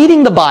like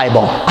reading the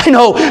Bible. I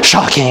know,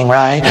 shocking,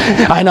 right?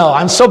 I know,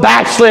 I'm so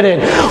backslidden.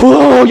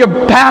 Oh,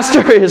 your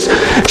pastor is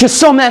just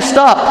so messed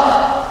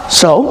up.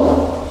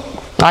 So,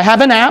 I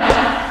have an app.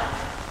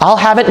 I'll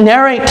have it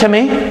narrate to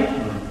me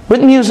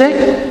with music.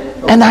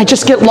 And I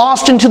just get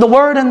lost into the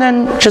Word and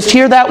then just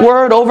hear that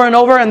word over and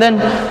over and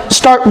then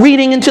start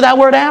reading into that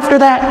word after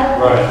that.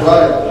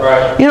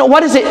 Right.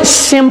 What is it?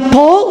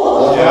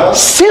 Simple,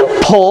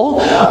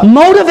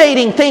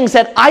 motivating things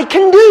that I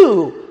can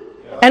do.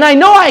 And I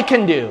know I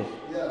can do.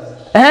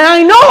 And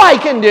I know I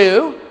can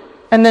do.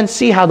 And then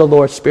see how the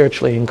Lord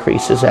spiritually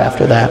increases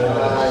after that.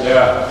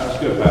 Yeah, that's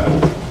good,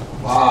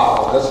 Pastor.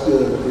 Wow, that's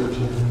good.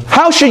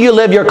 How should you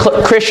live your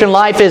Christian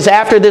life is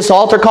after this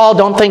altar call,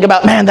 don't think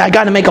about, man, I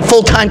got to make a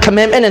full-time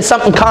commitment and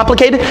something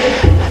complicated.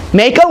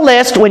 Make a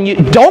list. When you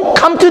don't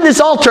come to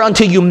this altar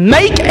until you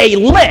make a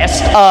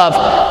list of,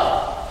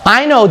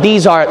 I know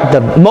these are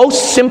the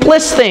most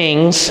simplest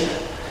things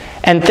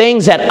and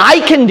things that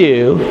I can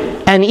do,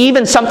 and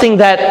even something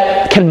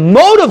that can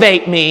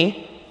motivate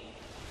me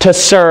to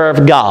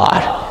serve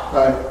God.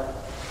 Right.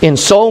 In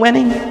soul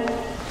winning,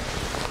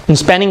 in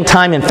spending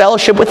time in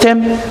fellowship with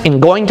Him, in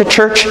going to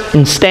church,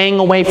 in staying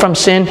away from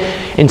sin,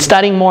 in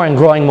studying more and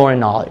growing more in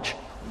knowledge.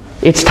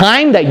 It's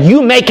time that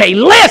you make a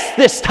list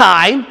this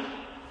time,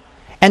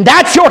 and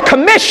that's your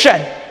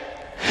commission.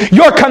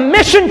 Your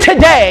commission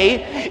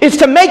today is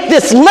to make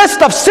this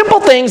list of simple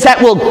things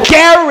that will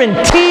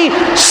guarantee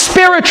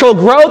spiritual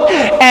growth,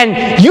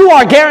 and you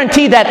are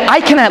guaranteed that I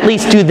can at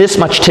least do this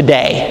much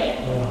today.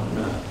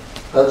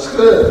 That's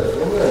good.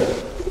 Amen.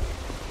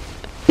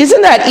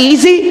 Isn't that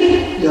easy?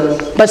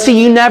 Yes. But see,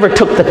 you never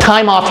took the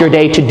time off your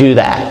day to do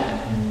that.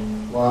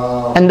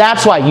 Wow. And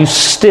that's why you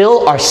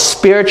still are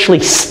spiritually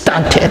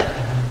stunted.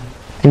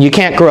 And you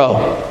can't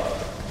grow.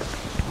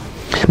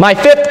 My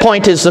fifth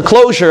point is the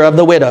closure of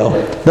the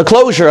widow. The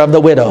closure of the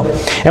widow.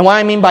 And what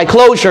I mean by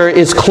closure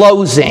is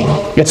closing.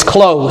 It's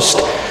closed.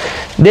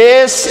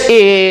 This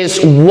is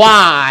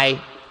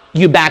why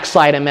you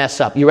backslide and mess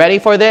up. You ready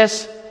for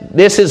this?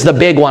 This is the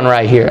big one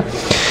right here.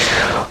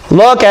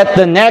 Look at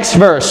the next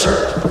verse.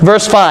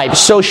 Verse 5.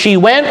 So she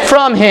went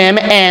from him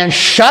and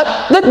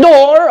shut the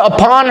door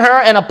upon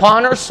her and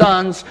upon her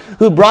sons,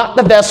 who brought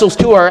the vessels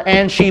to her,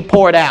 and she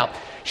poured out.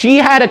 She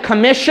had a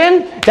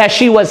commission that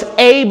she was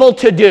able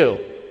to do.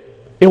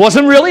 It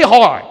wasn't really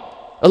hard.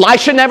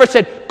 Elisha never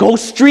said, go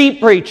street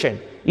preaching.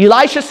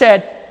 Elisha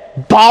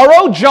said,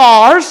 borrow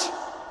jars,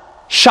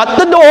 shut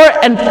the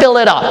door, and fill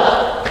it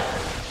up.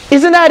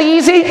 Isn't that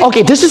easy?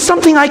 Okay, this is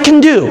something I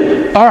can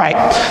do. All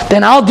right,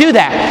 then I'll do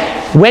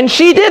that. When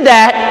she did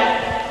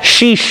that,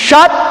 she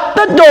shut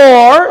the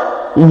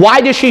door.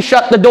 Why did she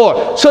shut the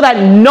door? So that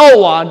no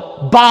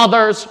one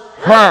bothers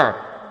her.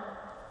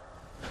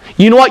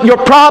 You know what your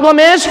problem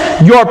is?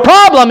 Your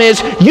problem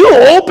is you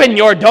open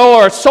your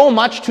door so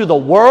much to the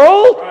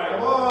world,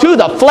 to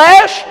the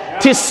flesh,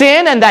 to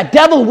sin, and that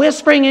devil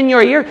whispering in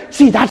your ear.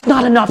 See, that's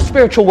not enough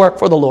spiritual work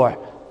for the Lord.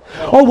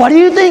 Oh, what do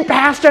you think,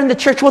 Pastor, and the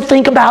church will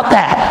think about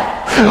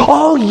that?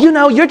 Oh, you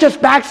know, you're just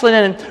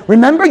backsliding.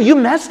 Remember, you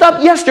messed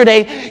up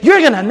yesterday. You're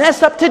going to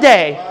mess up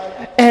today.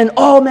 And,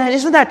 oh, man,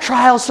 isn't that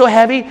trial so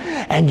heavy?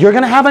 And you're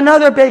going to have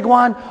another big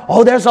one.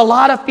 Oh, there's a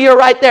lot of fear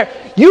right there.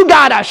 You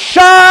got to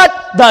shut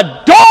the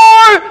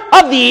door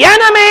of the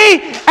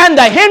enemy and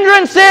the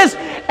hindrances,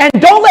 and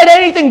don't let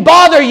anything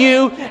bother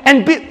you,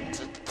 and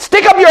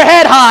stick up your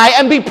head high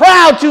and be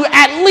proud to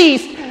at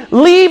least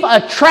leave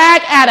a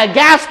tract at a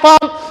gas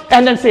pump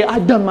and then say,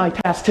 I've done my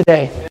task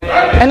today.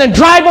 And then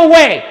drive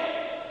away.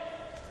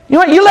 You know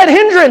what? You let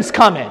hindrance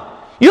come in.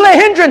 You let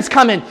hindrance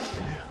come in.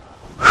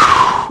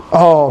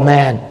 Oh,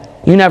 man.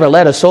 You never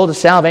led a soul to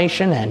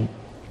salvation, and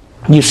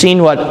you've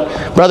seen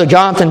what Brother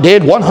Jonathan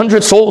did,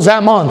 100 souls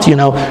that month, you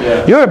know.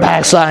 Yeah. You're a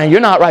backslider. You're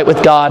not right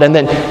with God. And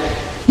then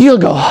you'll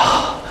go,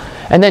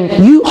 and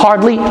then you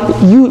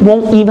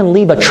won't even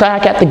leave a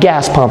tract at the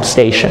gas pump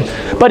station.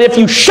 But if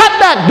you shut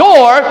that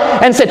door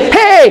and said,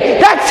 hey,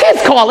 that's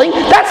his calling,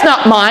 that's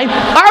not mine.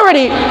 I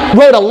already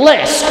wrote a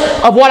list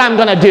of what I'm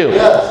going to do.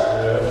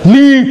 Yes.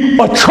 Leave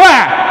a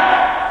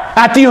tract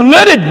at the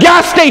unleaded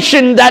gas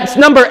station that's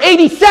number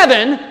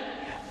 87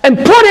 and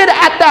put it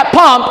at that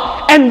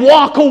pump and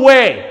walk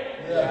away.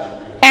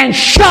 Yes. And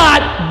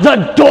shut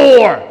the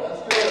door.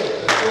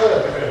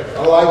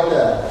 I like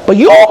that. But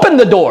you opened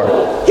the door.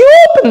 You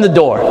opened the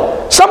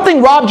door.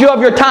 Something robbed you of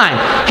your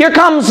time. Here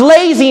comes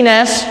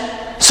laziness.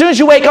 As soon as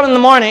you wake up in the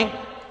morning,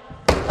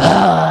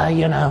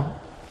 you know,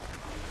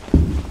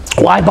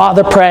 why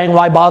bother praying?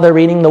 Why bother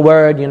reading the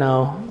Word? You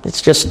know,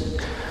 it's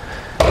just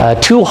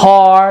too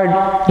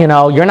hard. You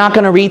know, you're not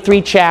going to read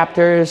 3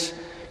 chapters.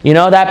 You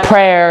know, that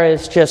prayer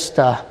is just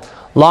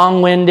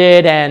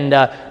long-winded and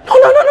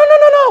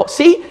no.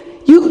 See?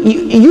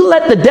 You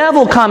let the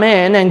devil come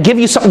in and give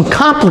you something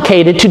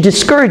complicated to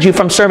discourage you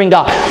from serving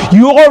God.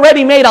 You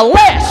already made a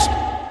list.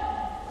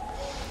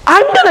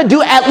 I'm going to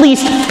do at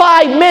least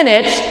 5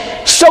 minutes,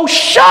 so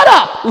shut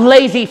up,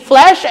 lazy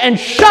flesh, and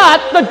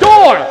shut the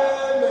door.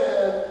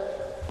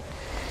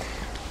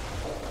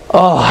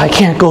 Oh, I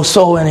can't go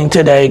soul winning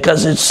today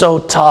because it's so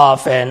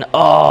tough, and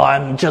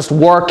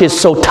work is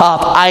so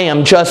tough. I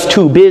am just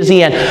too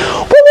busy, and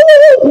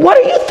what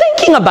are you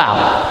thinking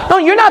about? No,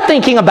 you're not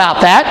thinking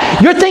about that.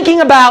 You're thinking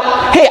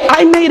about, hey,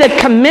 I made a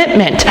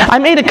commitment.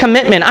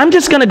 I'm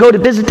just going to go to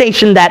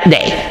visitation that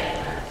day.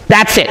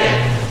 That's it.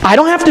 I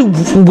don't have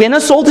to win a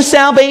soul to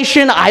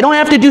salvation. I don't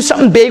have to do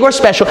something big or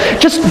special.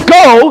 Just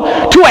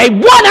go to a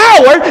 1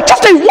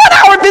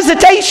 hour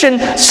visitation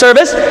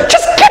service.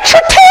 Just get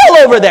your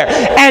tail over there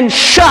and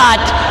shut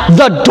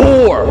the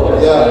door.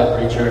 Yeah,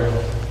 preacher.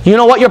 You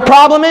know what your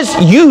problem is?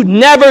 You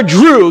never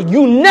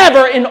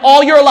in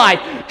all your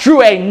life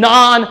drew a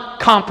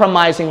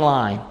non-compromising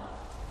line.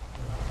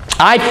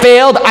 I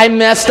failed, I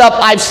messed up,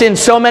 I've sinned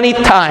so many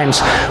times,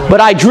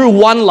 but I drew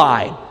one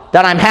line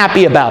that I'm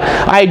happy about.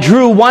 I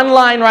drew one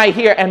line right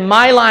here, and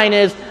my line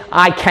is,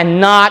 I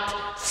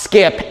cannot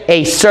skip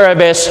a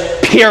service,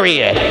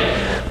 period.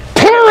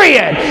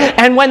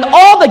 And when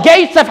all the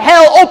gates of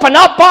hell open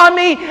up on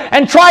me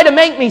and try to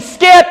make me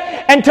skip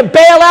and to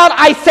bail out,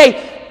 I say,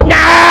 nah,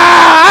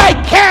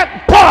 I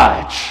can't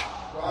budge.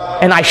 Wow.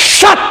 And I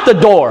shut the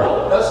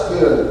door. That's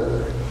good.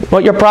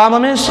 What your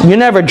problem is? You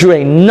never drew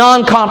a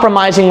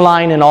non-compromising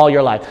line in all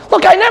your life.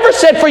 Look, I never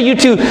said for you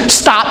to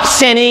stop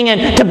sinning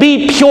and to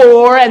be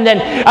pure and then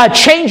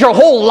change your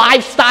whole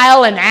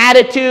lifestyle and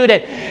attitude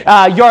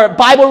and your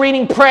Bible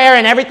reading, prayer,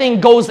 and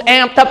everything goes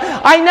amped up.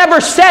 I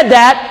never said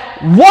that.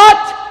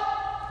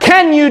 What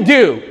can you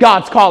do?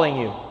 God's calling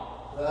you.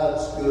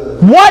 That's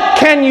good. What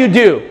can you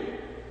do?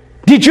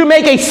 Did you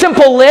make a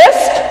simple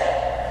list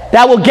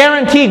that will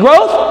guarantee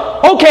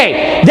growth?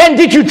 Okay, then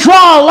did you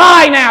draw a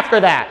line after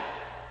that?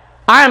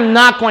 I am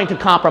not going to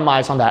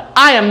compromise on that.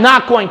 I am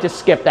not going to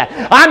skip that.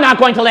 I'm not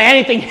going to let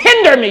anything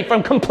hinder me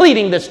from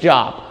completing this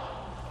job.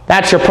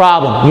 That's your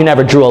problem. You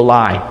never drew a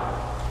line.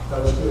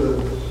 That's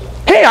good.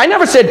 Hey, I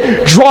never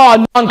said draw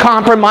a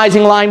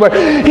non-compromising line where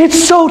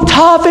it's so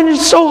tough and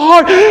it's so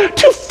hard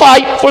to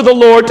fight for the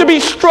Lord, to be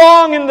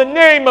strong in the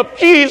name of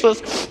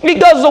Jesus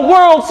because the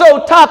world's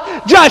so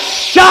tough. Just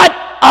shut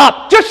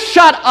up. Just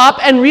shut up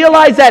and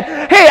realize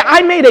that, hey,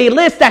 I made a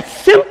list that's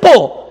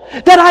simple,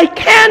 that I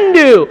can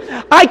do.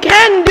 I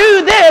can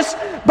do this,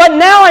 but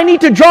now I need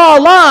to draw a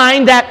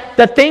line that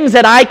the things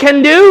that I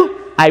can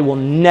do, I will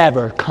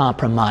never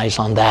compromise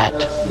on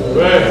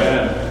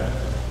that.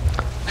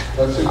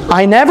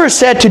 I never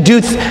said to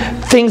do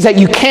things that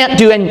you can't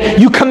do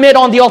and you commit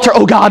on the altar,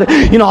 oh God,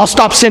 I'll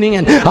stop sinning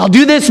and I'll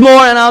do this more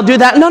and I'll do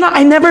that. No,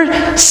 I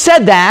never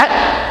said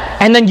that.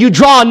 And then you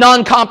draw a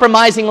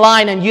non-compromising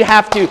line and you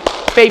have to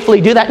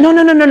faithfully do that. No.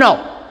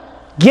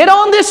 Get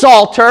on this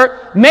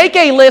altar, make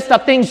a list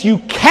of things you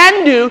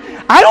can do.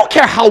 I don't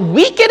care how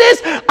weak it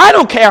is. I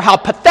don't care how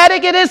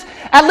pathetic it is.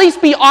 At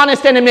least be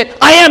honest and admit,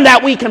 I am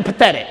that weak and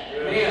pathetic.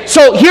 Amen.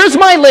 So here's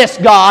my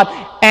list, God,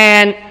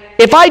 and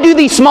if I do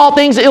these small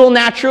things, it will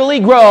naturally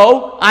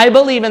grow. I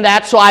believe in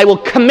that, so I will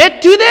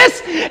commit to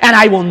this, and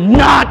I will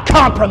not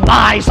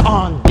compromise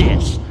on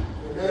this.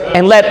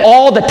 And let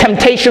all the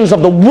temptations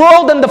of the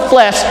world and the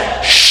flesh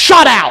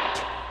shut out.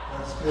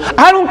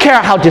 I don't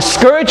care how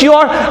discouraged you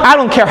are. I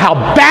don't care how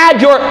bad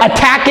your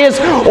attack is,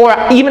 or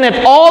even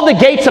if all the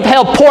gates of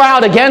hell pour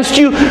out against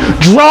you.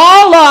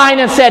 Draw a line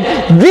and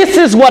said, this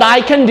is what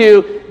I can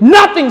do.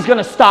 Nothing's going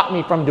to stop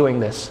me from doing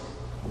this.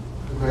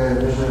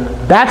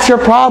 That's your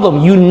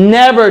problem. You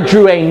never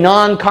drew a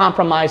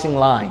non-compromising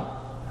line.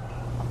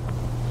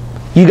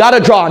 You got to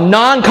draw a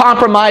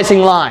non-compromising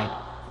line.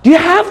 Do you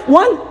have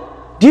one?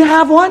 Do you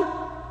have one?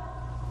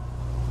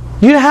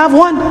 Do you have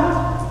one?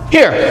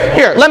 Here,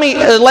 let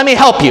me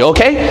help you,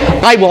 okay?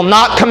 I will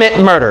not commit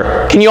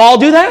murder. Can you all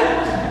do that?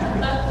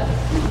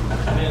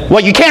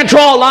 Well, you can't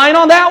draw a line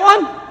on that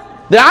one?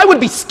 Then I would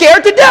be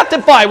scared to death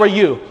if I were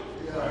you.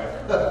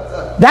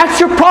 That's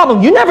your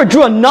problem. You never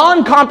drew a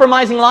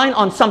non-compromising line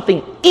on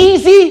something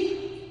easy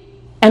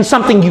and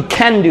something you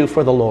can do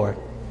for the Lord.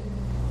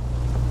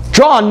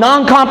 Draw a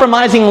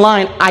non-compromising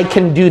line, I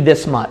can do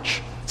this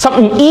much.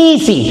 Something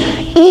easy.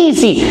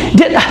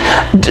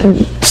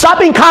 Stop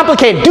being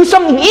complicated. Do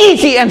something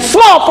easy and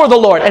small for the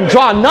Lord and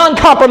draw a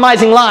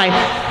non-compromising line.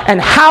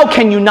 And how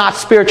can you not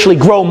spiritually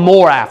grow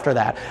more after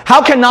that?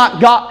 How can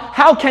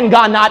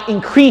God not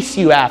increase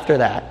you after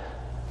that?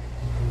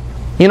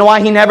 You know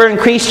why He never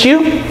increased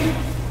you?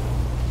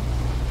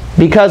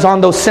 Because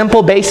on those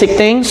simple, basic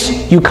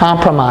things, you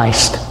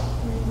compromised.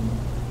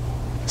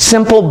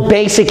 Simple,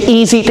 basic,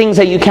 easy things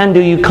that you can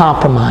do, you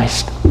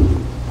compromised.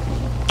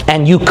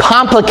 And you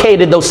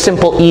complicated those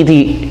simple,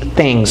 easy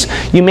things.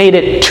 You made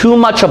it too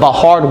much of a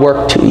hard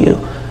work to you.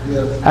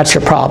 That's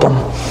your problem.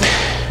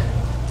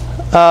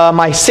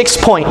 My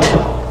sixth point,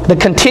 the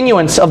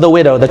continuance of the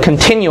widow. The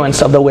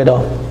continuance of the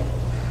widow.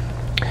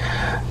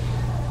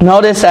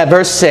 Notice at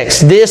verse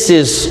 6, this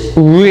is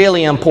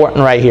really important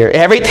right here.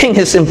 Everything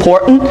is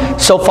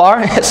important so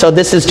far, so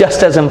this is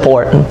just as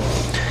important.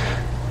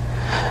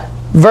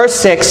 Verse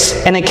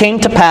 6, and it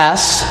came to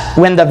pass,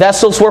 when the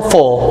vessels were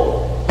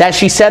full, that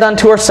she said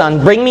unto her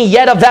son, bring me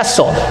yet a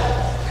vessel.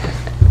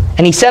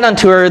 And he said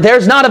unto her,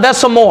 there's not a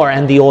vessel more,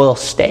 and the oil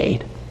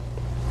stayed.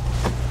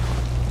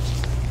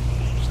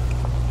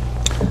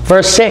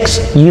 Verse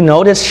 6, you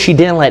notice she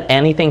didn't let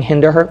anything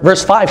hinder her.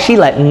 Verse 5, she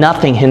let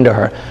nothing hinder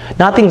her.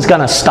 Nothing's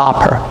going to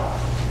stop her.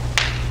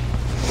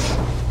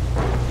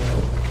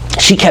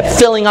 She kept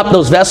filling up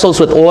those vessels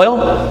with oil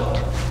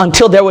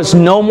until there was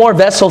no more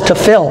vessel to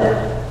fill.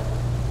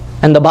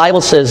 And the Bible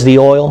says the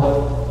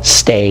oil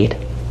stayed.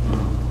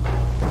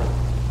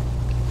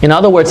 In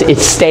other words, it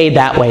stayed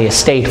that way. It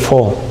stayed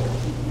full.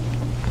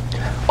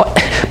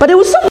 But it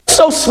was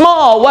so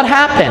small. What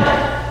happened?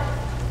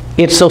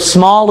 It's those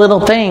small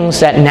little things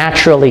that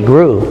naturally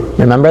grew.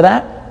 Remember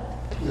that?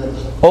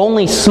 Yes.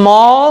 Only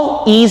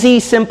small, easy,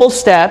 simple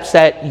steps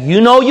that you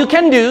know you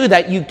can do,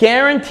 that you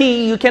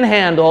guarantee you can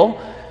handle.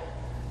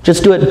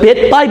 Just do it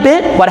bit by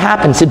bit. What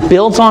happens? It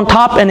builds on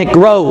top and it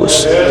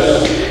grows.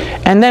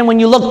 Yes. And then when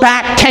you look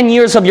back 10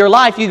 years of your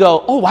life, you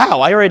go, oh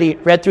wow, I already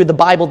read through the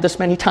Bible this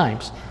many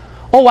times.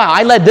 Oh wow,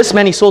 I led this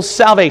many souls to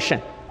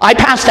salvation. I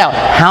passed out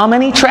how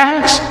many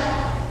tracts?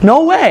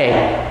 No way.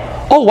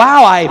 Oh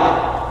wow,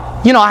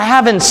 I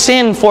haven't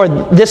sinned for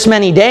this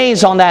many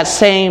days on that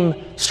same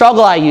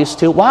struggle I used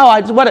to.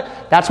 Wow,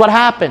 that's what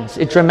happens.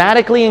 It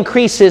dramatically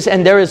increases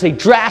and there is a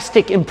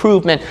drastic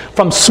improvement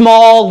from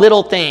small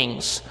little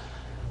things.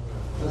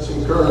 That's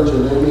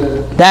encouraging,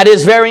 amen. That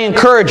is very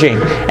encouraging.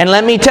 And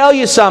let me tell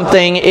you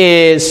something,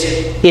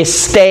 it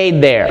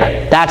stayed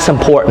there. That's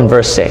important,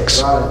 verse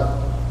 6. Right.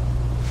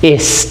 It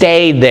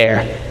stayed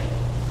there.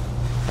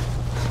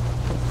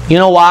 You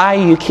know why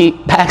you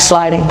keep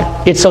backsliding?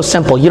 It's so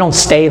simple. You don't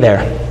stay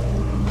there.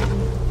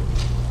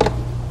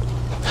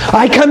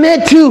 I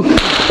commit to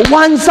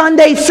one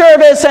Sunday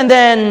service and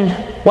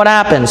then what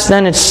happens?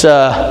 Then it's,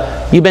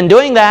 you've been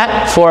doing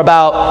that for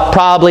about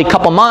probably a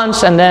couple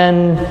months, and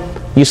then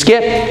you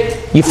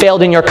skip. You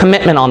failed in your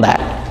commitment on that.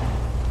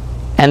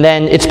 And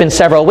then it's been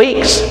several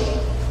weeks,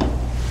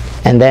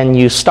 and then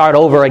you start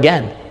over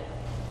again.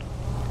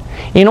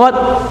 You know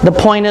what the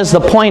point is? The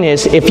point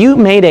is, if you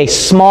made a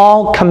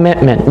small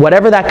commitment,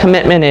 whatever that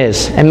commitment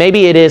is, and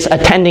maybe it is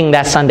attending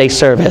that Sunday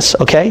service,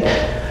 okay?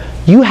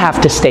 You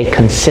have to stay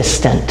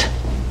consistent.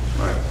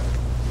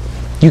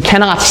 You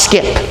cannot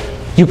skip.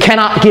 You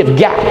cannot give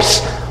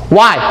gaps.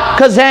 Why?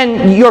 Because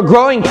then your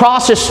growing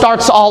process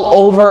starts all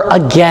over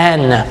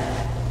again.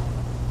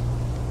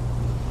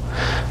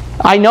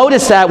 I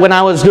noticed that when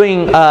I was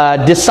doing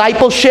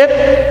discipleship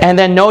and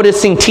then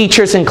noticing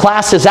teachers in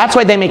classes. That's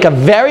why they make a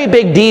very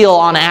big deal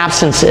on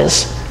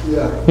absences.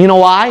 Yeah. You know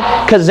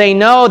why? Because they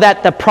know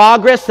that the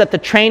progress, that the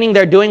training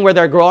they're doing where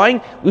they're growing,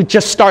 it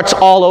just starts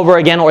all over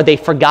again, or they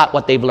forgot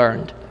what they've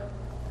learned.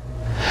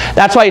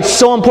 That's why it's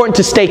so important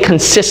to stay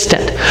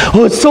consistent.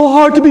 Oh, it's so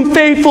hard to be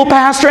faithful,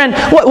 Pastor. And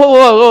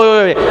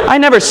wait. I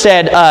never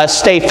said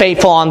stay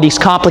faithful on these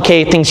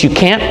complicated things you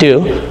can't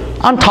do.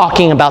 I'm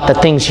talking about the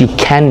things you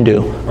can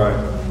do.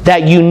 Right.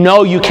 That you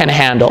know you can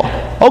handle.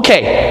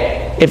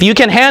 Okay, if you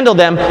can handle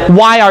them,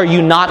 why are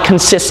you not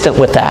consistent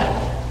with that?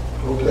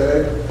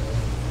 Okay.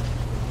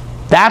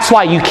 That's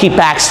why you keep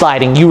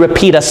backsliding. You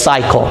repeat a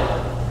cycle.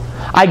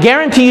 I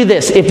guarantee you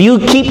this, if you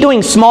keep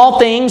doing small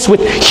things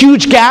with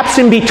huge gaps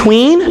in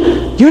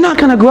between, you're not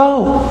going to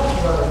grow.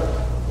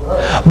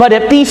 But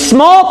if these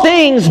small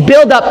things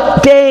build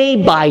up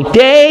day by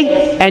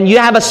day, and you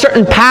have a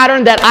certain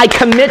pattern that I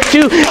commit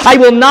to, I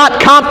will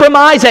not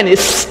compromise, and it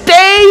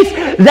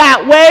stays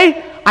that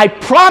way, I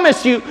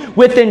promise you,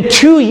 within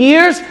 2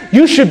 years,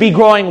 you should be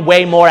growing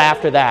way more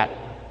after that.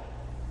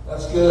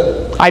 That's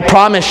good. I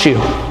promise you.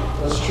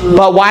 That's true.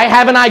 But why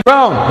haven't I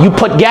grown? You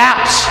put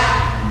gaps.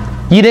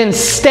 You didn't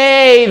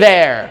stay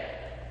there.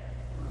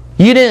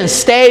 You didn't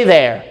stay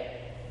there.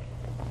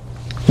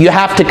 You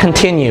have to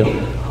continue.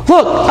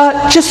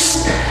 Look,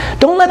 just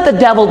don't let the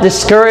devil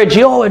discourage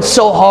you. Oh, it's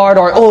so hard,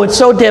 or oh, it's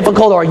so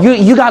difficult, or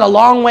you got a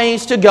long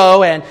ways to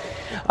go. And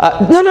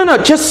no.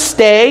 Just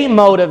stay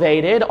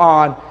motivated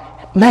on,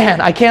 man,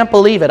 I can't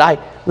believe it. I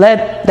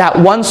led that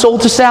one soul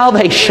to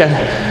salvation.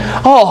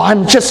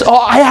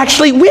 I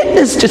actually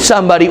witnessed to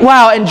somebody.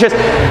 Wow, and just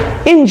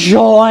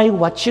enjoy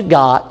what you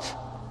got.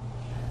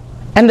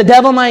 And the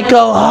devil might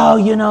go, oh,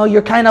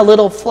 you're kind of a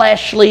little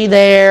fleshly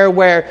there,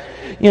 where,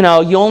 you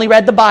only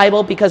read the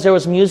Bible because there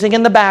was music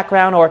in the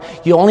background, or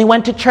you only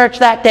went to church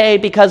that day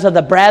because of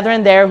the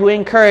brethren there who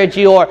encouraged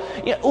you, or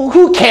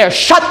who cares?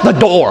 Shut the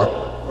door.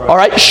 Right. All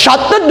right?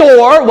 Shut the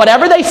door,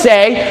 whatever they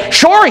say.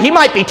 Sure, he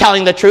might be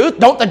telling the truth.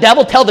 Don't the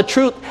devil tell the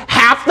truth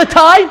half the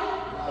time?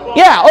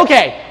 Yeah,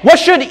 okay. What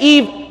should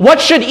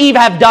Eve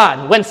have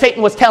done when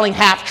Satan was telling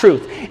half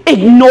truth?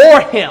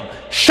 Ignore him.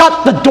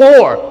 Shut the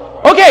door.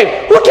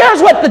 Okay, who cares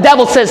what the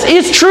devil says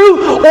is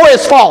true or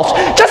is false?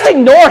 Just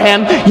ignore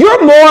him.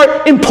 You're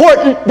more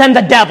important than the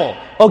devil,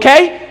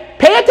 okay?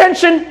 Pay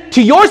attention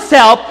to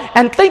yourself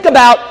and think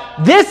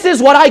about, this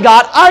is what I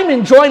got. I'm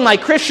enjoying my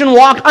Christian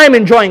walk. I'm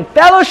enjoying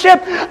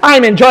fellowship.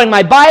 I'm enjoying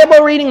my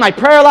Bible reading, my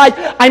prayer life.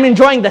 I'm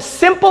enjoying the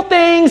simple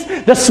things,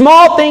 the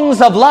small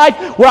things of life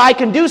where I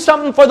can do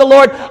something for the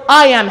Lord.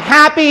 I am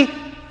happy.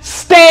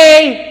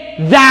 Stay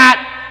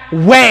that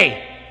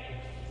way.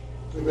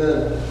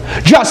 Amen.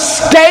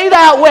 Just stay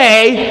that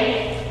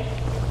way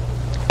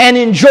and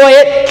enjoy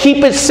it.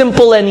 Keep it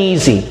simple and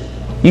easy.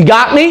 You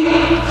got me?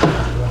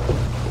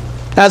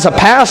 As a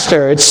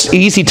pastor, it's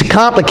easy to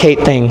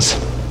complicate things.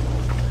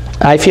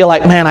 I feel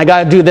like, man, I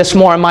got to do this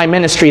more in my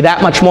ministry,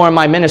 that much more in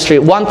my ministry.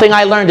 One thing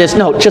I learned is,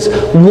 no, just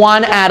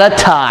one at a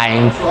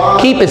time.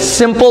 Keep it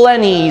simple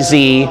and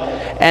easy,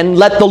 and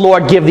let the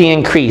Lord give the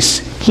increase.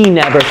 He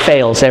never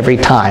fails every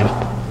time.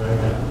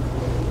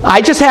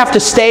 I just have to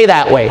stay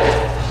that way.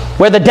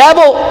 Where the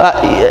devil,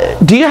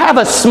 do you have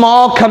a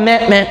small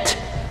commitment?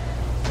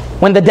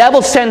 When the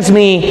devil sends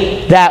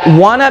me that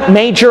one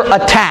major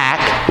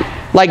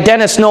attack, like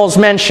Dennis Knowles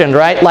mentioned,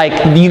 right?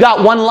 Like, you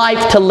got one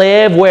life to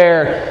live,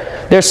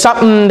 where there's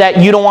something that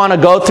you don't want to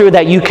go through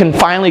that you can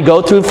finally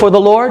go through for the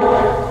Lord.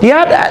 Do you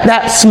have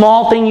that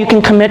small thing you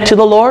can commit to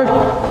the Lord?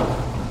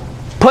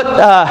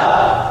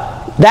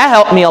 That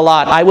helped me a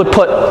lot. I would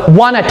put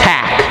one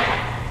attack.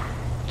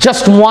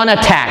 Just one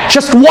attack.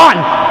 Just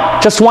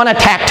one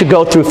attack to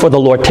go through for the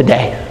Lord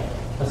today.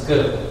 That's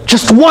good.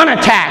 Just one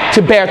attack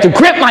to bear through.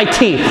 Grit my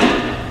teeth.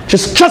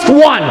 Just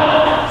one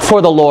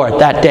for the Lord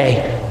that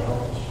day.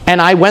 And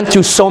I went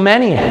through so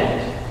many.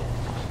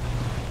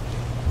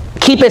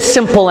 Keep it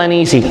simple and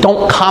easy.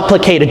 Don't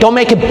complicate it. Don't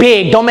make it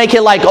big. Don't make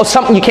it like,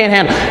 something you can't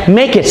handle.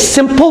 Make it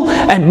simple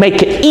and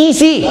make it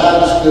easy.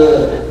 That's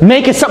good.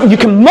 Make it something you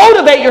can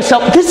motivate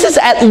yourself. This is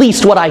at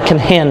least what I can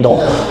handle.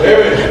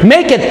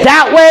 Make it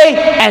that way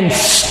and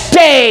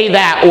stay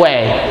that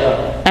way.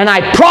 And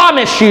I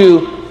promise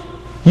you,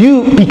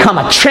 you become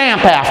a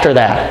champ after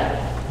that.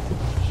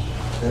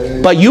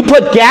 But you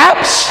put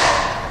gaps,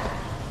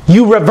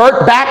 you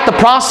revert back the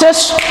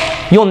process,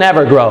 you'll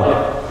never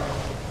grow.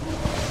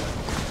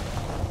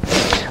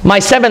 My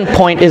seventh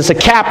point is the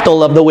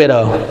capital of the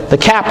widow. The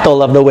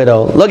capital of the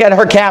widow. Look at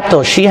her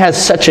capital. She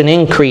has such an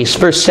increase.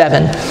 Verse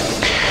 7.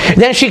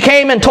 Then she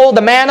came and told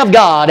the man of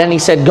God, and he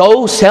said,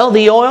 Go, sell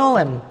the oil,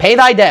 and pay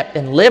thy debt,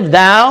 and live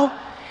thou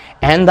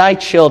and thy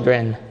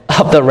children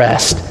of the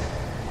rest.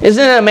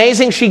 Isn't it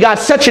amazing? She got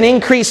such an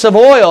increase of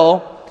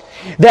oil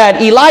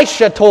that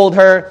Elisha told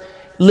her,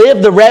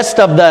 live the rest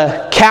of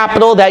the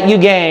capital that you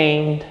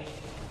gained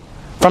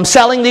from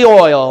selling the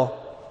oil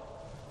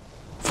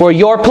for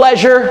your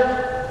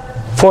pleasure,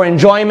 for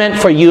enjoyment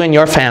for you and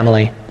your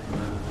family.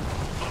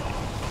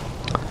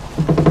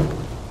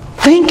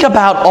 Think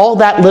about all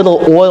that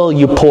little oil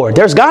you poured.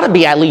 There's got to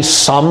be at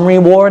least some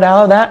reward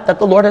out of that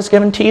the Lord has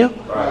given to you.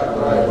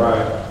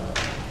 Right.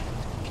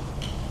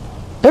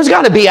 There's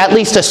got to be at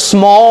least a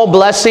small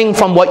blessing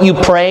from what you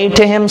prayed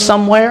to Him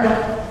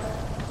somewhere.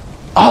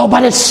 Oh,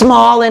 but it's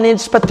small and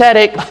it's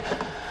pathetic.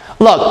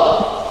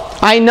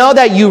 Look, I know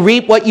that you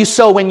reap what you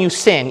sow when you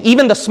sin.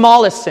 Even the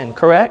smallest sin,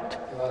 correct?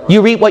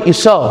 You reap what you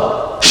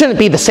sow. Shouldn't it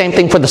be the same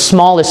thing for the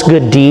smallest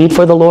good deed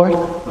for the Lord?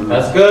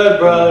 That's good,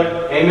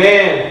 brother.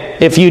 Amen.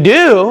 If you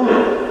do,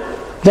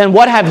 then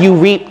what have you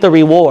reaped the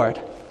reward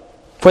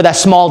for that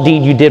small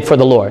deed you did for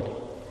the Lord?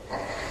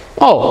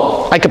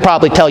 Oh, I could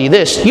probably tell you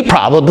this. You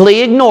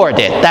probably ignored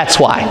it. That's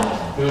why.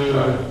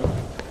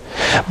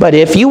 But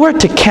if you were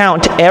to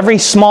count every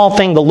small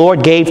thing the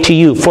Lord gave to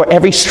you for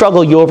every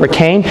struggle you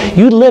overcame,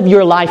 you'd live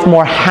your life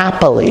more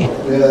happily.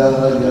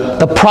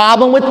 The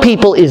problem with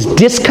people is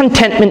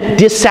discontentment,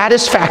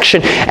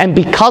 dissatisfaction, and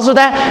because of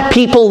that,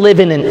 people live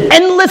in an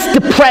endless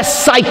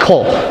depressed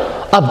cycle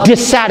of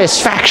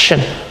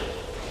dissatisfaction.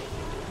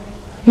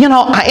 You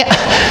know,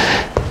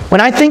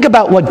 when I think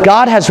about what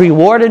God has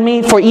rewarded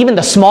me for even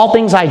the small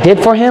things I did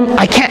for Him,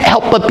 I can't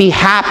help but be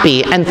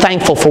happy and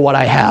thankful for what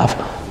I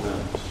have.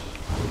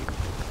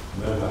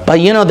 But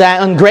you know,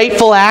 that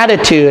ungrateful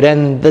attitude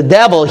and the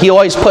devil, he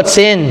always puts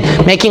in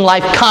making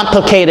life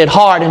complicated,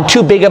 hard, and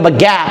too big of a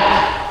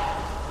gap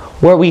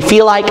where we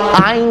feel like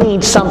I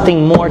need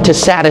something more to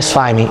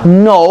satisfy me.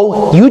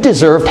 No, you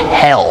deserved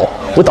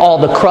hell with all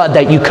the crud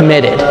that you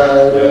committed.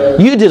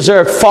 You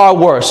deserved far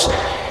worse.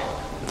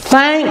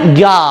 Thank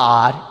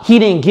God He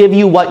didn't give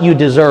you what you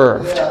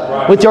deserved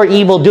with your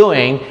evil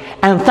doing.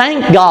 And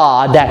thank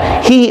God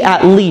that He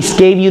at least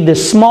gave you the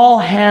small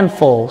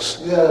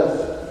handfuls.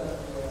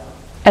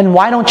 And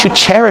why don't you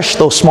cherish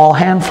those small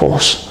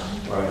handfuls?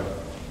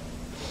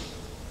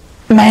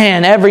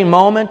 Man, every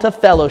moment of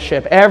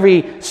fellowship,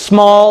 every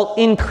small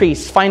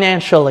increase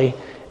financially,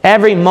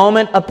 every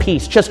moment of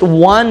peace, just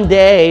one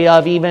day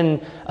of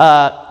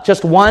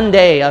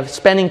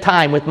spending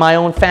time with my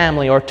own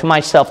family or to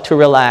myself to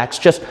relax.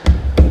 Just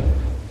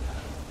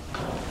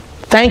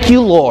thank you,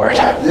 Lord.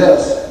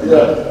 Yes.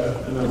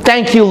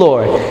 Thank you,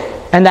 Lord.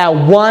 And that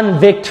one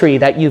victory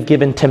that you've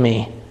given to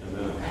me.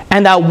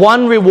 And that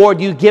one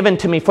reward you've given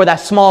to me for that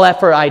small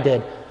effort I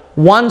did.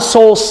 One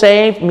soul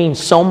saved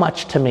means so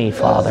much to me,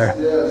 Father.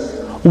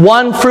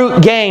 One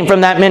fruit gained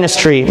from that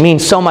ministry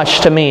means so much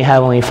to me,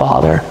 Heavenly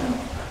Father.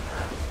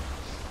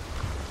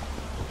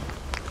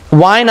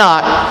 Why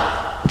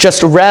not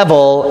just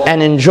revel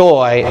and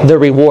enjoy the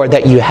reward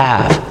that you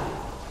have?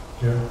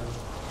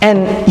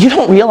 And you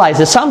don't realize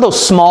that some of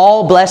those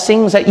small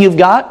blessings that you've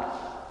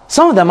got,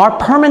 some of them are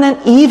permanent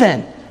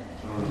even.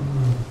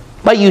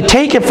 But you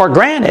take it for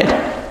granted.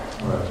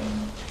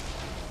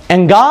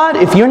 And God,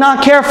 if you're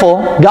not careful,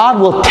 God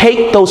will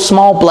take those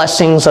small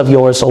blessings of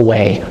yours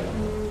away.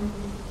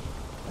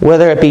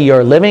 Whether it be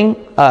your living,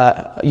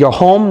 your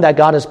home that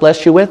God has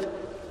blessed you with,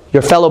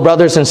 your fellow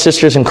brothers and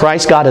sisters in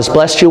Christ God has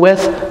blessed you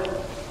with.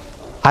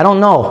 I don't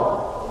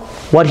know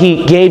what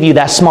He gave you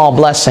that small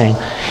blessing.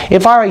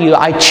 If I were you,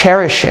 I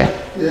cherish it.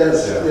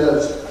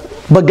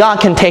 Yes. But God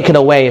can take it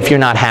away if you're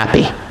not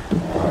happy.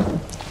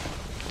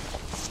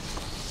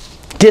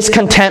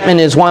 Discontentment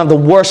is one of the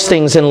worst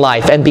things in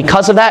life. And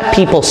because of that,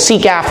 people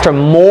seek after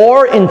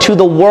more into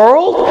the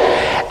world,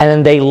 and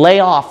then they lay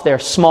off their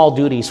small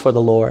duties for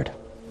the Lord.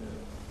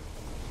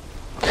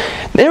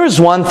 There is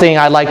one thing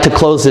I'd like to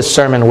close this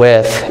sermon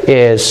with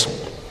is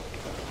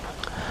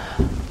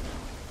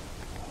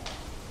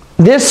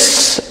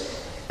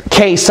this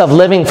case of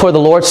living for the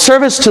Lord.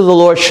 Service to the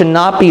Lord should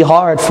not be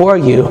hard for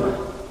you.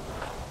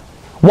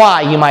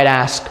 Why, you might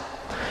ask?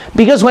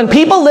 Because when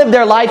people live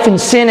their life in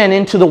sin and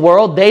into the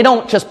world, they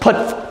don't just put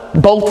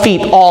both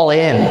feet all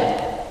in.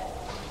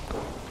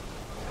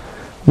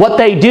 What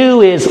they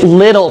do is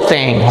little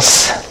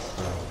things.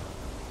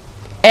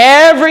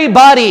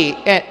 Everybody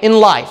in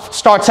life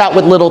starts out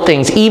with little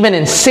things, even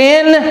in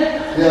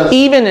sin,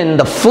 even in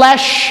the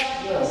flesh,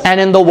 and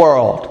in the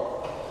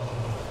world.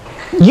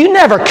 You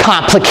never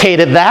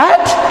complicated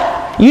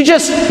that. You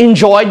just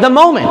enjoyed the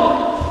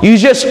moment. You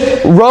just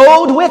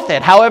rode with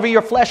it, however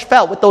your flesh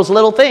felt with those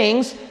little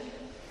things,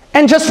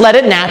 and just let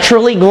it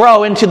naturally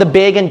grow into the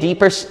big and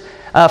deeper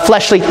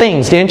fleshly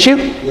things, didn't you?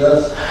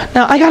 Yes.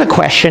 Now, I got a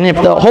question. If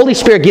the Holy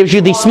Spirit gives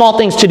you these small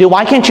things to do,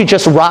 why can't you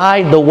just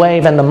ride the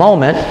wave and the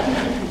moment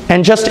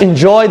and just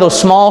enjoy those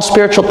small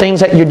spiritual things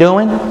that you're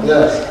doing?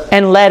 Yes.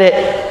 And let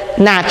it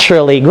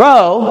naturally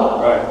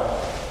grow. Right.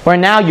 where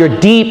now you're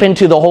deep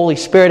into the Holy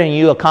Spirit and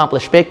you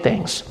accomplish big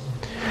things.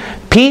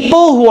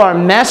 People who are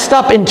messed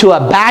up into a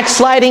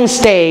backsliding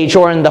stage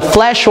or in the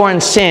flesh or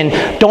in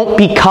sin don't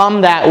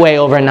become that way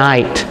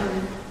overnight.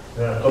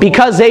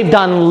 Because they've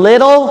done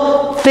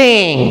little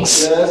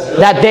things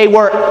that they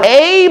were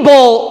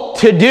able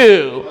to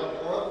do,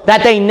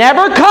 that they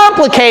never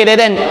complicated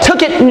and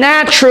took it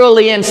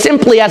naturally and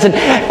simply as an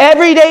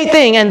everyday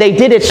thing, and they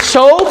did it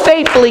so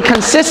faithfully,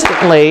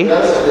 consistently.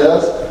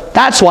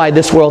 That's why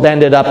this world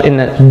ended up in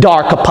a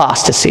dark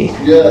apostasy.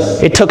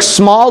 It took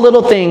small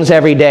little things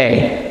every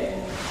day.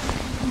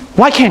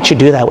 Why can't you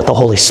do that with the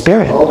Holy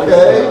Spirit?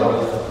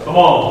 Okay. Come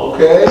on.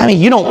 Okay. I mean,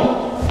 you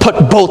don't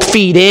put both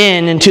feet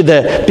into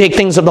the big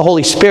things of the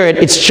Holy Spirit.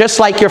 It's just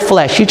like your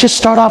flesh. You just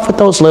start off with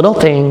those little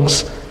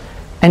things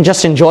and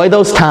just enjoy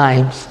those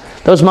times,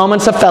 those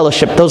moments of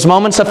fellowship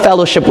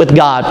with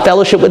God,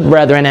 fellowship with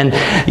brethren, and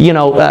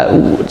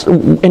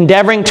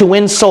endeavoring to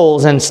win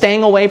souls and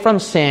staying away from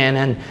sin,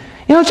 and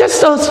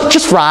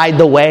just ride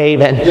the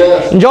wave and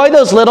enjoy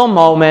those little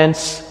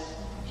moments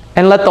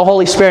and let the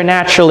Holy Spirit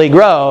naturally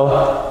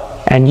grow,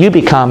 and you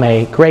become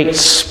a great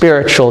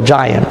spiritual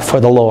giant for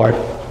the Lord.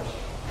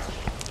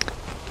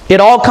 It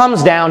all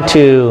comes down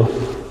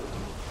to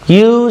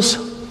use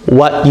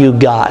what you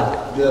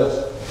got.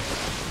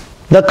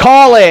 The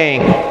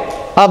calling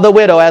of the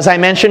widow, as I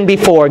mentioned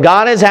before,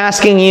 God is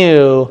asking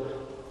you,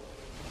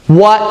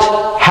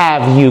 what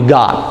have you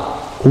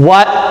got?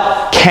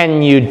 What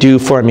can you do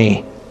for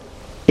me?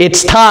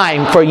 It's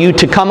time for you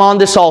to come on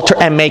this altar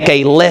and make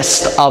a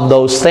list of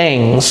those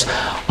things,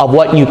 of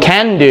what you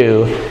can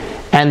do,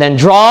 and then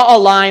draw a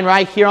line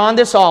right here on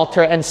this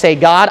altar and say,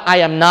 God, I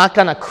am not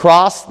going to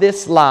cross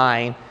this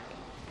line.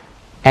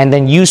 And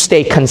then you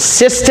stay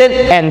consistent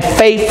and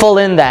faithful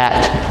in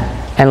that,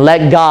 and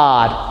let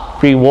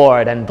God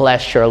reward and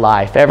bless your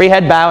life. Every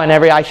head bow and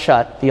every eye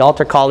shut. The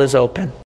altar call is open.